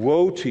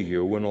 "Woe to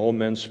you when all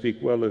men speak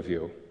well of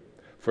you,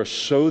 for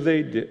so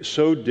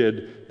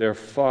did their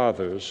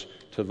fathers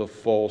to the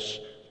false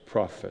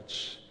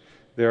prophets."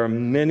 There are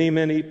many,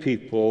 many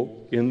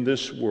people in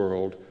this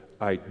world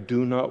I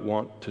do not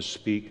want to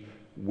speak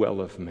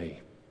well of me.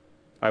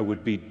 I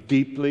would be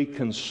deeply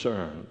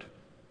concerned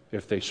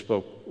if they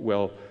spoke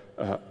well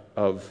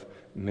of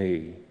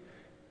me.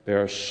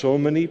 There are so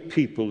many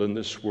people in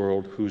this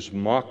world whose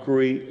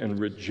mockery and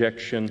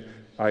rejection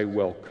I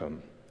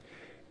welcome.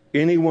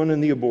 Anyone in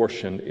the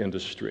abortion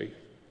industry,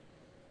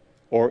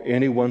 or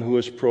anyone who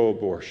is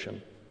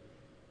pro-abortion,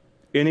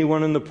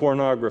 anyone in the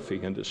pornography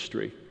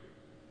industry,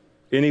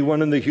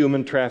 anyone in the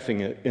human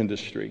trafficking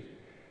industry,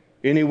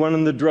 anyone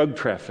in the drug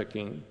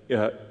trafficking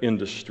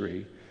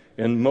industry,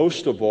 and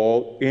most of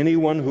all,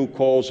 anyone who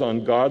calls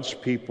on God's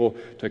people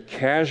to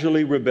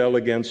casually rebel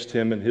against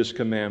Him and His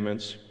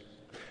commandments,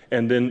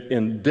 and then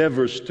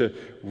endeavors to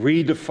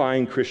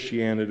redefine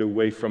Christianity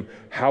away from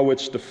how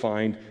it's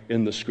defined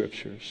in the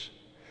Scriptures.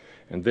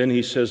 And then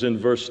he says in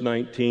verse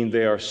 19,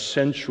 they are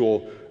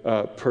sensual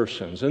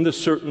persons. And this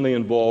certainly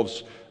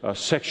involves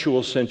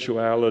sexual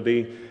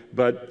sensuality,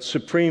 but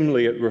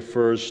supremely it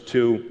refers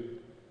to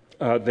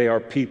they are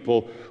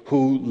people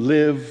who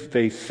live,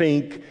 they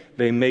think,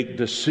 they make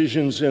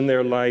decisions in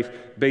their life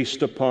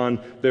based upon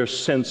their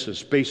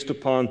senses, based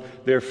upon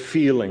their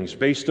feelings,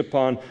 based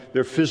upon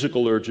their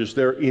physical urges,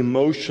 their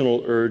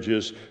emotional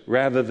urges,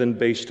 rather than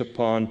based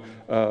upon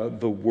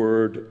the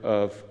Word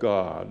of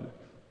God.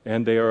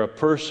 And they are a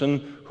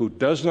person who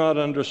does not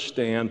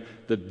understand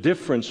the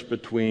difference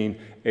between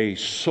a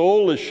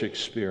soulish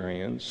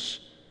experience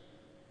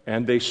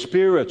and a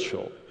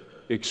spiritual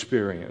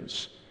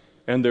experience.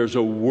 And there's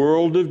a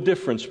world of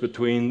difference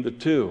between the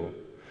two.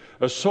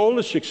 A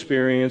soulish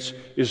experience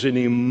is an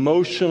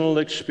emotional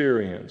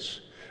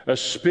experience. A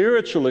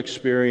spiritual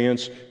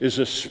experience is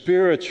a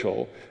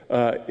spiritual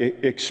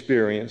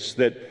experience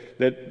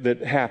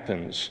that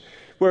happens.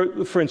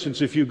 Where, for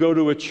instance, if you go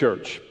to a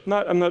church,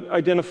 I'm not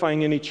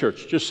identifying any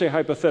church, just say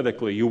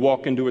hypothetically, you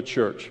walk into a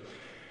church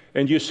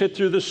and you sit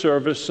through the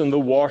service and the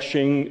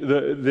washing,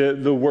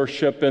 the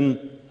worship,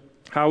 and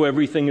how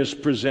everything is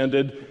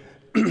presented,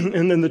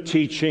 and then the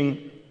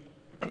teaching,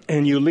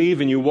 and you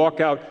leave and you walk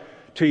out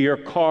to your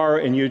car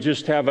and you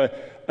just have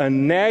a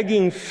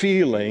nagging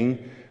feeling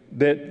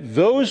that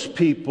those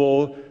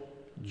people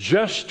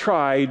just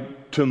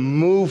tried to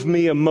move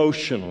me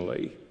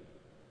emotionally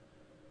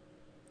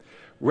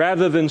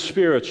rather than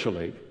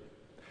spiritually.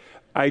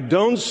 I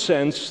don't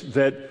sense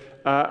that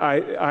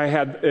I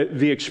had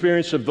the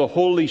experience of the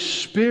Holy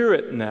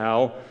Spirit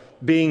now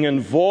being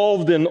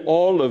involved in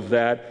all of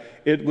that.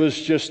 It was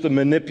just the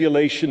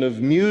manipulation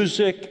of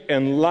music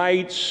and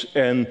lights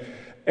and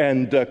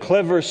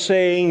clever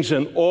sayings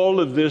and all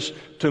of this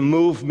to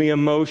move me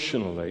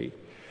emotionally.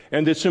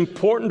 And it's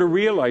important to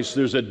realize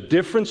there's a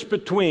difference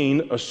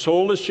between a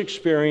soulish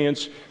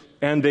experience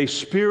and a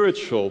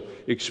spiritual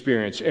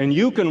experience. And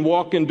you can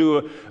walk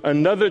into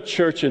another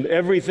church and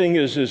everything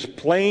is as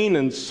plain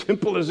and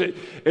simple as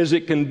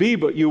it can be,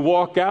 but you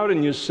walk out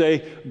and you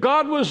say,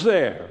 God was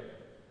there.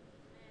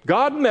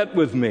 God met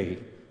with me.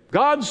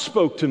 God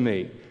spoke to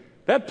me.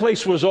 That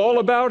place was all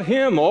about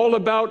Him, all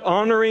about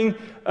honoring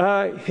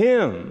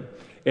Him.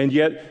 And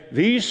yet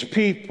these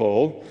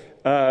people,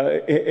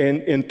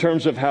 in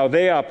terms of how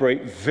they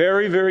operate,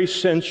 very, very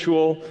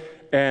sensual,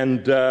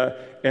 and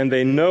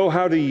they know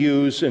how to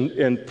use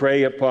and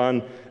prey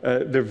upon,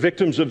 they're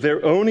victims of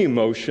their own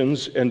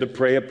emotions and to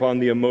prey upon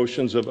the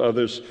emotions of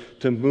others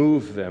to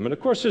move them. And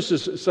of course, this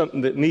is something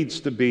that needs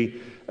to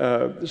be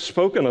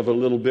spoken of a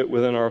little bit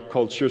within our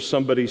culture.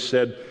 Somebody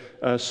said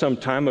some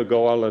time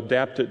ago, I'll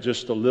adapt it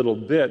just a little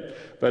bit,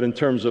 but in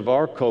terms of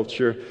our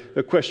culture,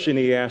 the question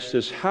he asked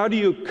is, how do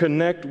you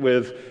connect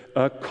with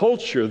a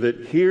culture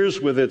that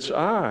hears with its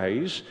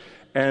eyes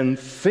and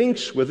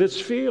thinks with its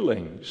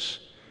feelings?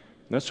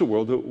 That's the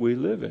world that we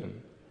live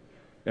in.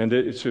 And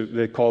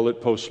they call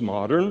it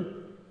postmodern.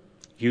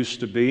 Used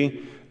to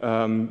be,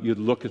 you'd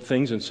look at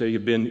things and say you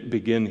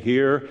begin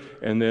here,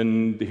 and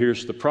then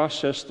here's the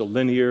process, the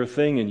linear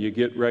thing, and you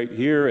get right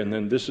here, and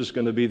then this is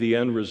going to be the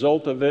end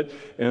result of it,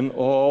 and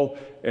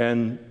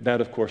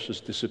that, of course,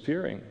 is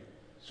disappearing.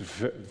 It's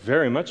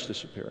very much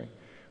disappearing.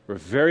 We're a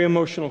very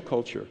emotional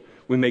culture.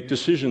 We make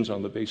decisions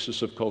on the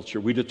basis of culture.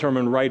 We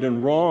determine right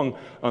and wrong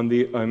on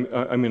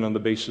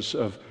the basis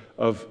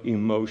of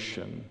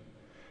emotion.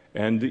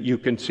 And you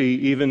can see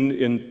even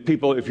in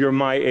people, if you're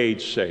my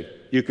age, say,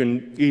 you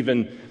can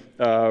even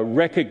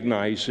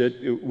recognize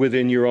it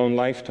within your own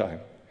lifetime.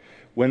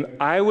 When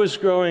I was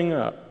growing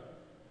up,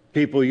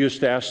 people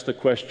used to ask the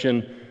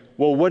question,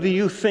 well, what do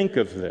you think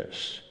of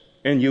this?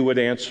 And you would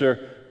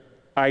answer,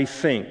 I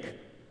think.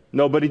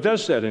 Nobody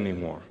does that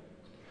anymore.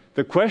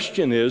 The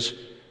question is,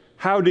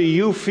 how do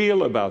you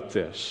feel about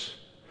this?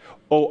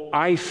 Oh,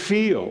 I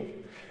feel.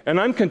 And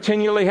I'm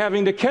continually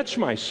having to catch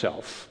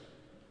myself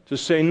to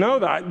say, no,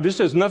 this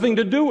has nothing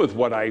to do with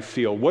what I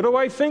feel. What do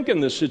I think in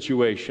this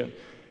situation?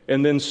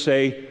 And then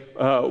say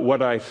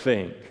what I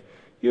think.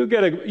 You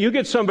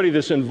get somebody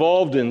that's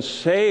involved in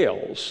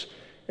sales,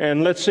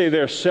 and let's say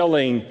they're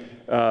selling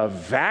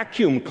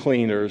vacuum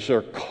cleaners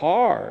or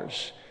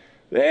cars.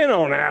 They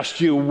don't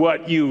ask you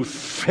what you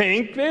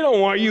think. They don't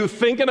want you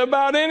thinking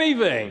about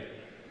anything.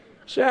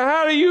 So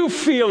how do you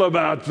feel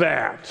about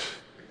that?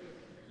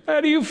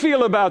 How do you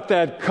feel about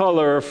that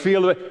color or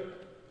feel it?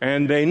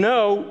 And they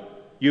know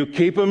you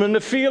keep them in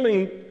the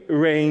feeling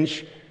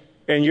range,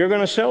 and you're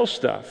going to sell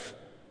stuff.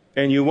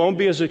 And you won't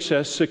be as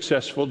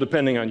successful,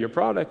 depending on your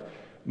product,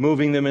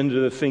 moving them into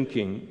the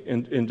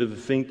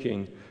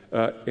thinking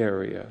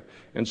area.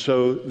 And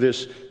so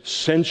this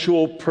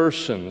sensual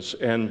persons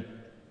and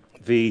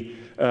the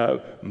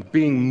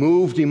being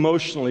moved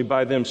emotionally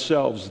by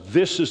themselves,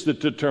 this is the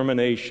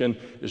determination,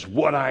 is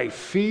what I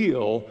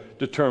feel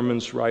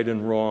determines right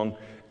and wrong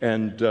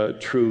and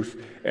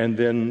truth, and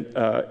then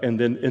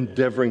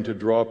endeavoring to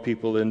draw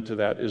people into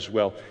that as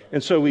well.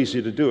 And so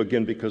easy to do,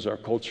 again, because our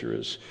culture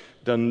has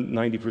done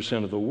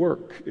 90% of the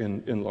work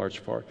in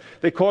large part.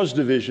 They cause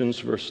divisions,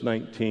 verse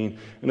 19.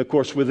 And of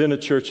course, within a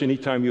church,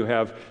 anytime you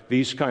have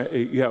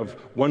you have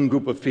one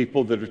group of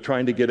people that are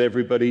trying to get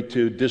everybody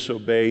to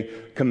disobey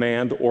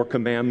command or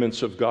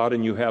commandments of God,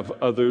 and you have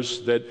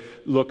others that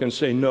look and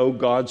say, no,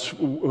 God's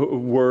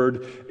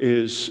word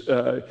is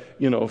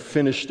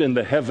finished in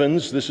the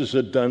heavens. This is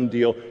a done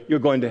deal. You're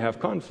going to have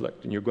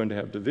conflict and you're going to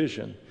have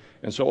division.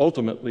 And so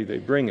ultimately they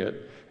bring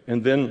it.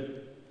 And then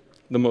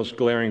the most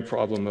glaring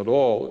problem of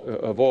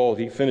all,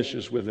 he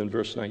finishes with in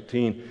verse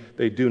 19,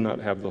 they do not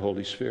have the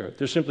Holy Spirit.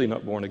 They're simply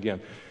not born again.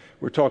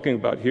 We're talking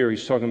about here,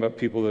 he's talking about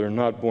people that are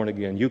not born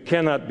again. You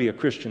cannot be a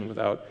Christian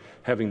without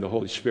having the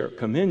Holy Spirit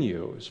come in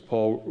you, as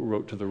Paul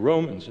wrote to the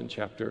Romans in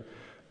chapter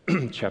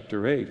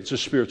 8. It's a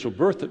spiritual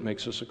birth that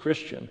makes us a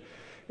Christian.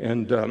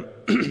 And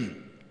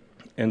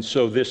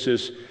so this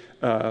is,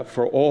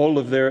 for all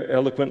of their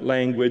eloquent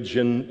language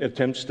and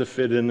attempts to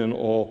fit in and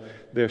all,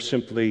 they're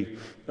simply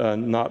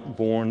not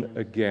born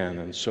again.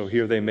 And so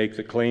here they make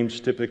the claims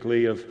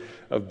typically of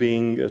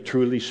being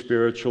truly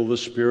spiritual, the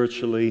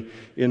spiritually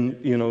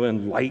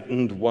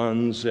enlightened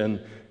ones.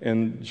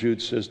 And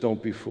Jude says,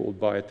 don't be fooled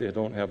by it. They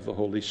don't have the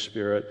Holy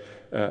Spirit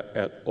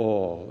at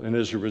all. And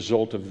as a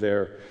result of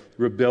their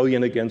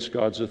rebellion against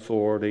God's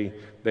authority,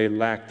 they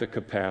lack the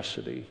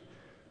capacity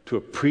to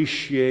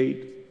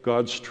appreciate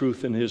God's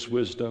truth and His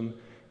wisdom,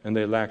 and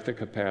they lack the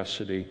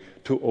capacity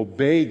to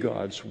obey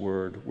God's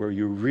word, where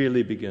you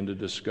really begin to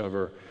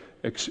discover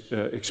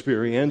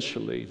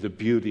experientially the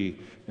beauty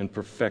and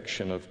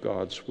perfection of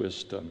God's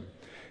wisdom.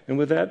 And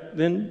with that,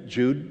 then,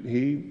 Jude,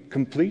 he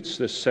completes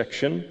this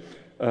section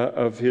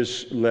of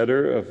his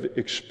letter of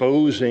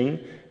exposing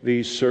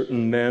these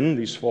certain men,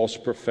 these false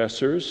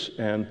professors,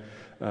 and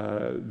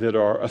that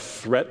are a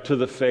threat to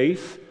the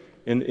faith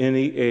in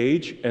any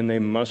age, and they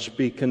must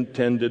be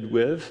contended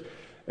with.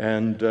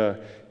 And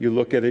you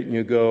look at it and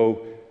you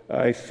go,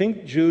 I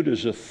think Jude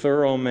is a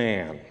thorough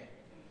man.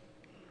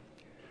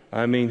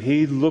 I mean,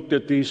 he looked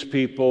at these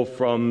people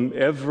from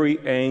every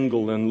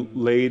angle and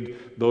laid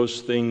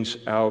those things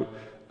out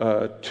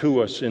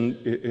to us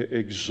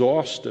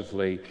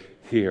exhaustively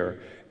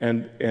here.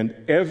 And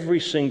every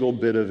single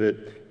bit of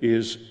it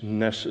is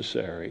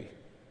necessary.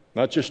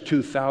 Not just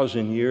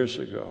 2,000 years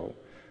ago,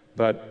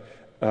 but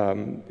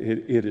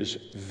it is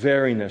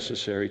very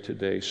necessary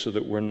today so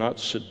that we're not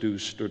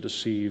seduced or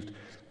deceived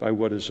by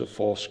what is a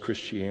false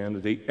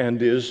Christianity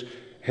and is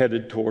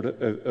headed toward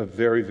a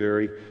very,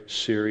 very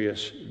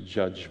serious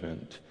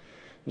judgment.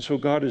 And so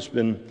God has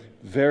been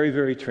very,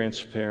 very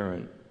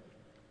transparent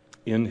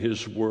in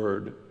His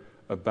Word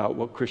about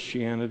what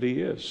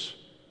Christianity is.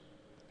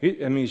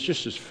 He's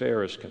just as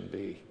fair as can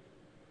be.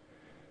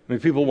 I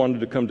mean, people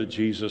wanted to come to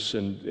Jesus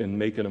and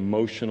make an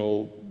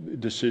emotional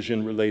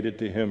decision related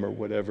to Him or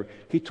whatever.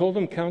 He told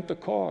them, count the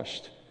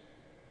cost.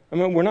 I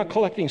mean, we're not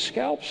collecting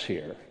scalps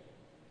here.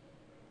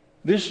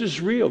 This is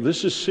real.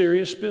 This is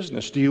serious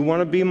business. Do you want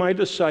to be my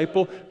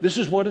disciple? This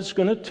is what it's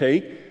going to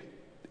take.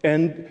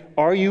 And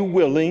are you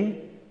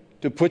willing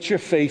to put your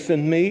faith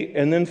in me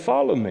and then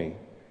follow me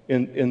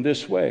in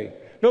this way?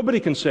 Nobody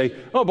can say,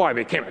 oh boy, I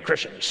became a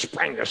Christian. He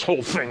sprang this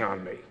whole thing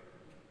on me.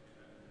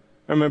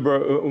 I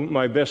remember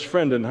my best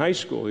friend in high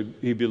school,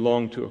 he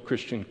belonged to a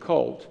Christian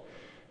cult.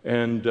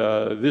 And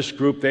this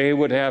group, they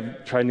would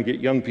have, trying to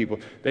get young people,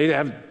 they'd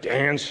have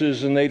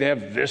dances and they'd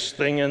have this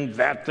thing and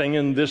that thing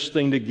and this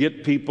thing to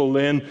get people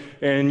in.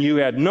 And you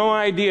had no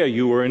idea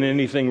you were in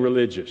anything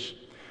religious.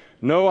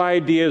 No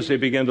idea as they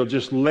began to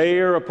just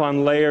layer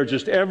upon layer,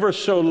 just ever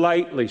so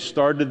lightly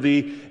started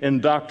the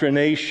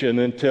indoctrination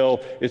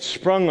until it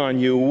sprung on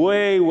you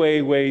way,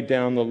 way, way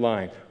down the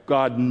line.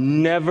 God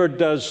never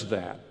does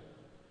that.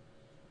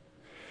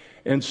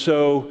 And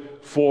so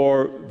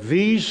for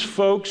these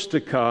folks to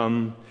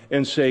come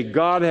and say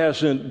God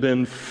hasn't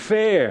been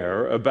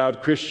fair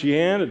about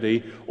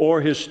Christianity or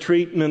his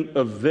treatment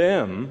of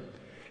them,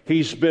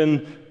 he's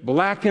been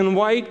black and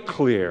white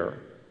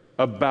clear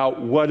about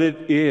what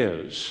it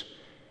is.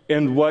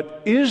 And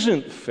what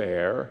isn't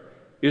fair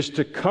is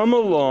to come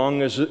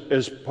along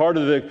as part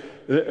of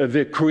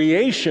the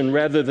creation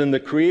rather than the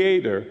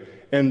creator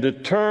and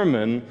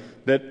determine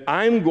that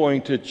I'm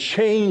going to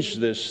change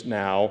this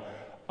now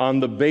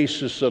on the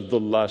basis of the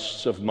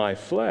lusts of my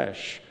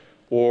flesh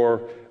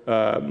or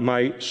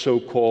my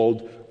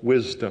so-called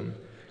wisdom.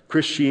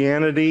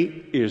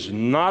 Christianity is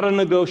not a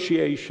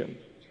negotiation.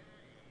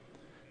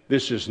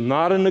 This is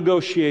not a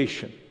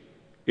negotiation.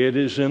 It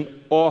is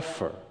an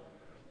offer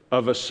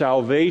of a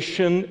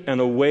salvation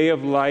and a way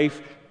of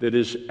life that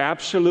is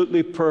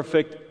absolutely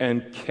perfect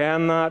and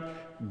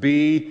cannot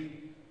be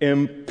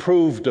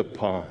improved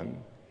upon.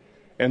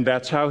 And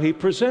that's how he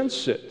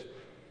presents it.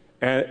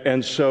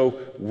 And so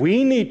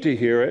we need to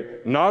hear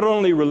it, not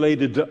only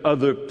related to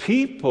other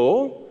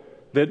people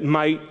that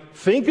might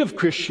think of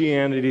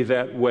Christianity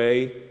that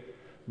way,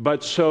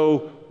 but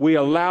so we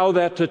allow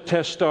that to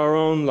test our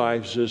own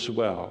lives as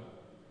well.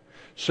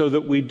 So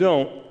that we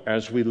don't,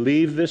 as we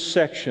leave this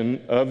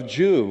section of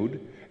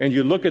Jude, and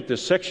you look at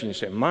this section, you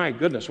say, my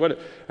goodness,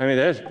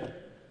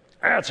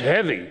 that's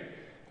heavy.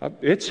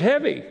 It's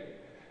heavy.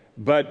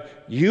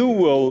 But you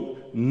will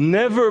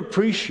never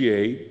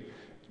appreciate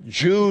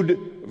Jude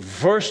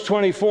verse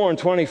 24 and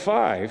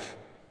 25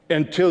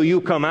 until you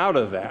come out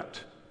of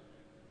that.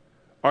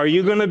 Are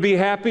you going to be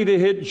happy to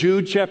hit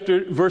Jude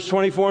verse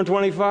 24 and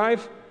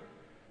 25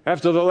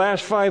 after the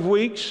last 5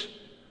 weeks?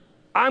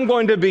 I'm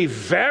going to be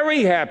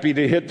very happy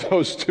to hit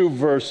those 2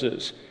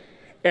 verses.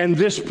 And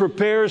this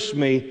prepares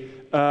me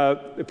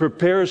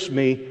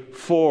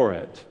for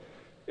it.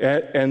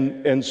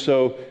 And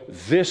so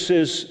this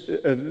is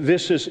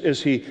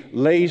as he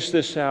lays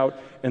this out.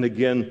 And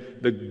again,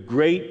 the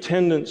great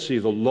tendency,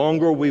 the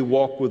longer we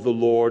walk with the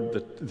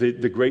Lord,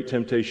 the great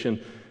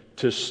temptation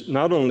to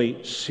not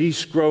only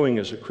cease growing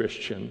as a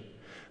Christian,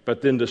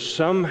 but then to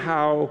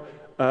somehow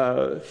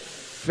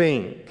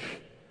think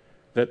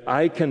that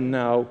I can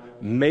now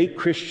make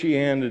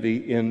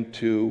Christianity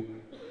into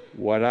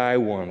what I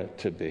want it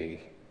to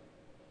be,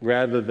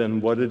 rather than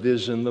what it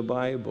is in the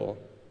Bible.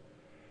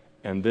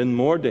 And then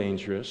more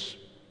dangerous,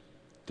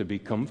 to be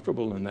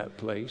comfortable in that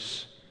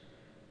place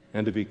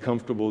and to be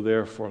comfortable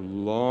there for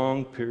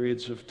long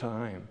periods of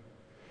time.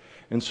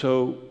 And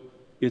so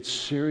it's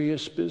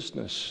serious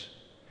business.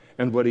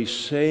 And what he's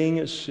saying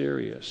is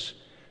serious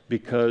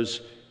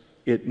because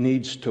it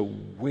needs to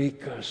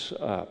wake us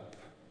up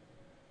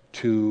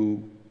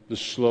to the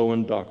slow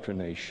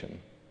indoctrination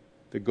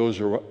that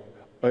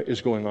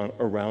is going on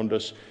around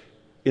us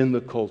in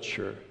the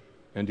culture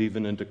and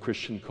even into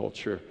Christian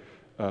culture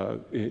a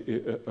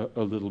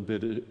little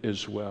bit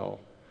as well.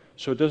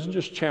 So it doesn't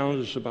just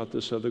challenge us about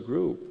this other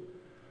group,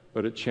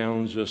 but it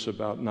challenges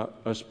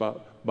us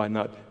by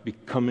not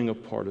becoming a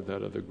part of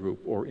that other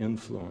group or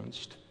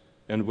influenced,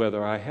 and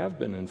whether I have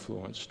been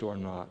influenced or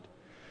not.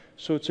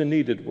 So it's a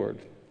needed word,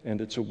 and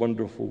it's a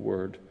wonderful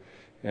word,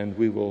 and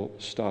we will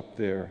stop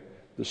there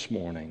this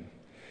morning.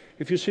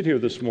 If you sit here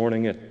this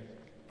morning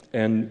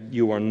and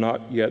you are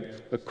not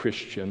yet a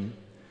Christian,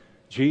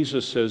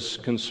 Jesus says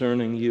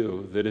concerning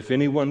you that if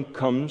anyone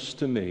comes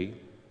to me,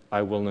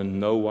 I will in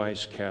no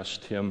wise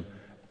cast him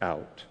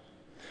out.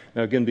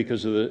 Now again,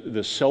 because of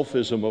the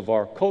selfism of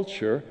our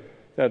culture,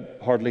 that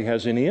hardly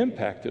has any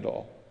impact at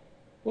all.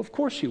 Well, of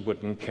course you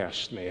wouldn't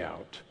cast me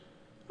out.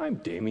 I'm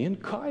Damien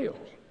Kyle,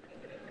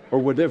 or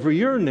whatever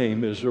your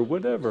name is, or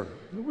whatever.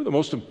 We're the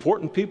most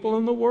important people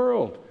in the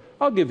world.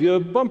 I'll give you a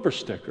bumper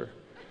sticker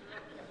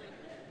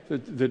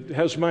that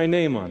has my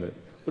name on it.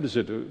 What is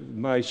it?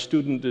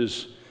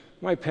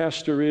 My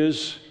pastor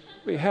is.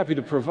 I'd be happy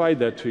to provide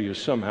that to you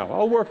somehow.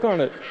 I'll work on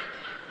it.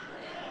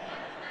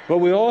 But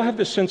we all have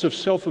this sense of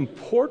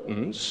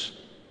self-importance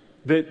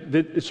that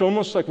it's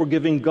almost like we're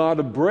giving God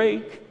a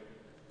break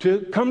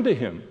to come to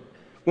him.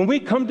 When we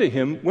come to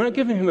him, we're not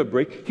giving him a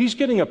break. He's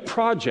getting a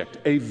project,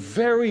 a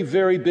very,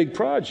 very big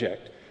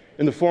project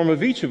in the form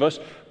of each of us,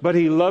 but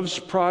he loves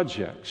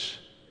projects.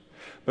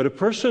 But a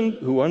person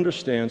who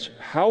understands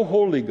how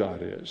holy God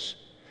is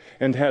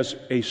and has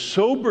a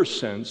sober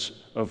sense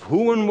of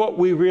who and what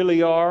we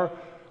really are,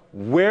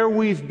 where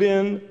we've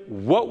been,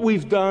 what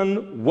we've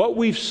done, what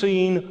we've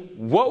seen,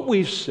 what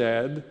we've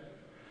said.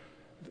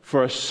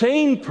 For a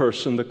sane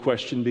person, the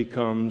question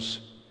becomes,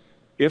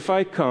 if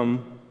I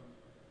come,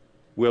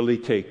 will he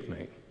take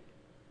me?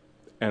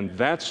 And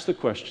that's the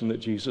question that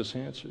Jesus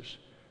answers.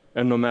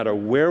 And no matter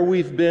where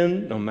we've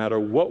been, no matter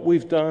what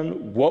we've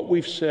done, what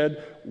we've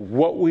said,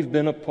 what we've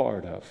been a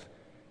part of,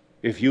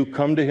 if you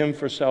come to him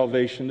for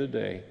salvation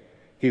today,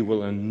 he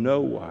will in no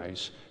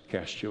wise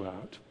cast you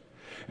out.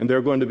 And there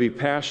are going to be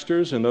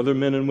pastors and other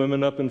men and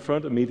women up in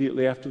front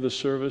immediately after the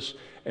service,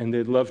 and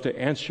they'd love to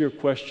answer your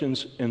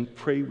questions and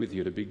pray with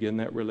you to begin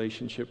that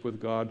relationship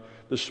with God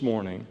this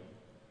morning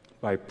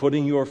by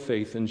putting your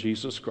faith in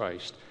Jesus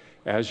Christ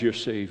as your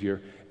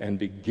Savior and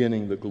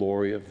beginning the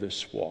glory of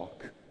this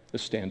walk.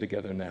 Let's stand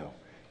together now,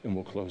 and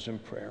we'll close in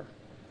prayer.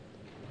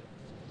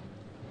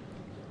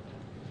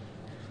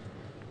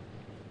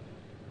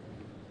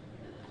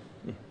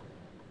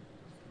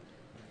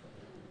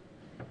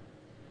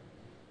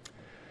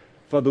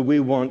 Father, we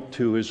want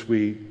to, as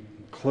we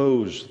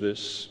close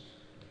this,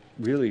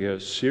 really a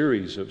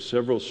series of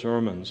several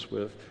sermons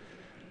with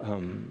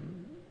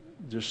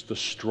just the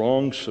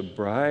strong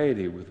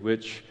sobriety with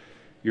which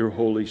your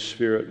Holy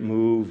Spirit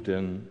moved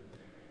and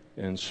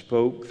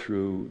spoke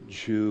through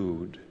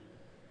Jude,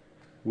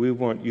 we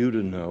want you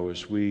to know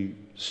as we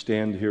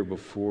stand here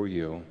before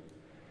you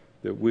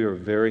that we are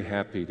very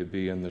happy to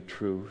be in the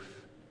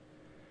truth,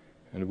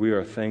 and we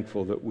are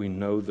thankful that we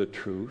know the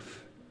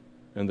truth,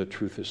 and the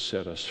truth has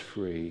set us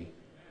free.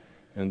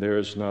 And there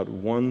is not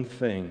one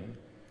thing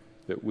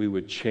that we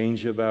would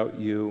change about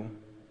you.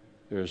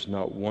 There is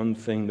not one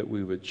thing that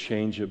we would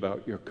change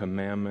about your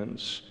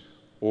commandments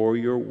or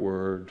your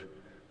word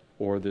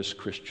or this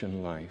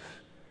Christian life.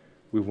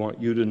 We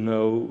want you to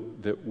know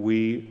that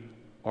we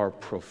are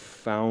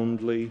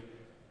profoundly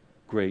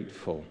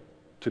grateful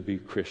to be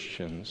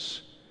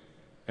Christians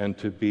and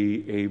to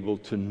be able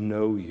to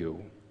know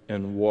you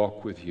and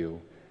walk with you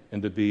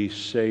and to be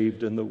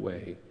saved in the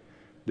way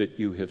that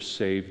you have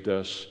saved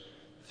us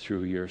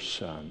through your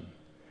Son.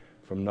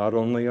 From not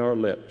only our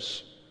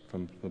lips,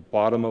 from the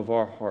bottom of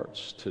our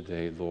hearts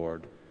today,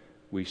 Lord,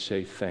 we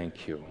say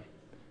thank you.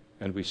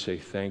 And we say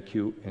thank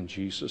you in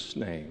Jesus'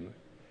 name.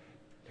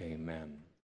 Amen.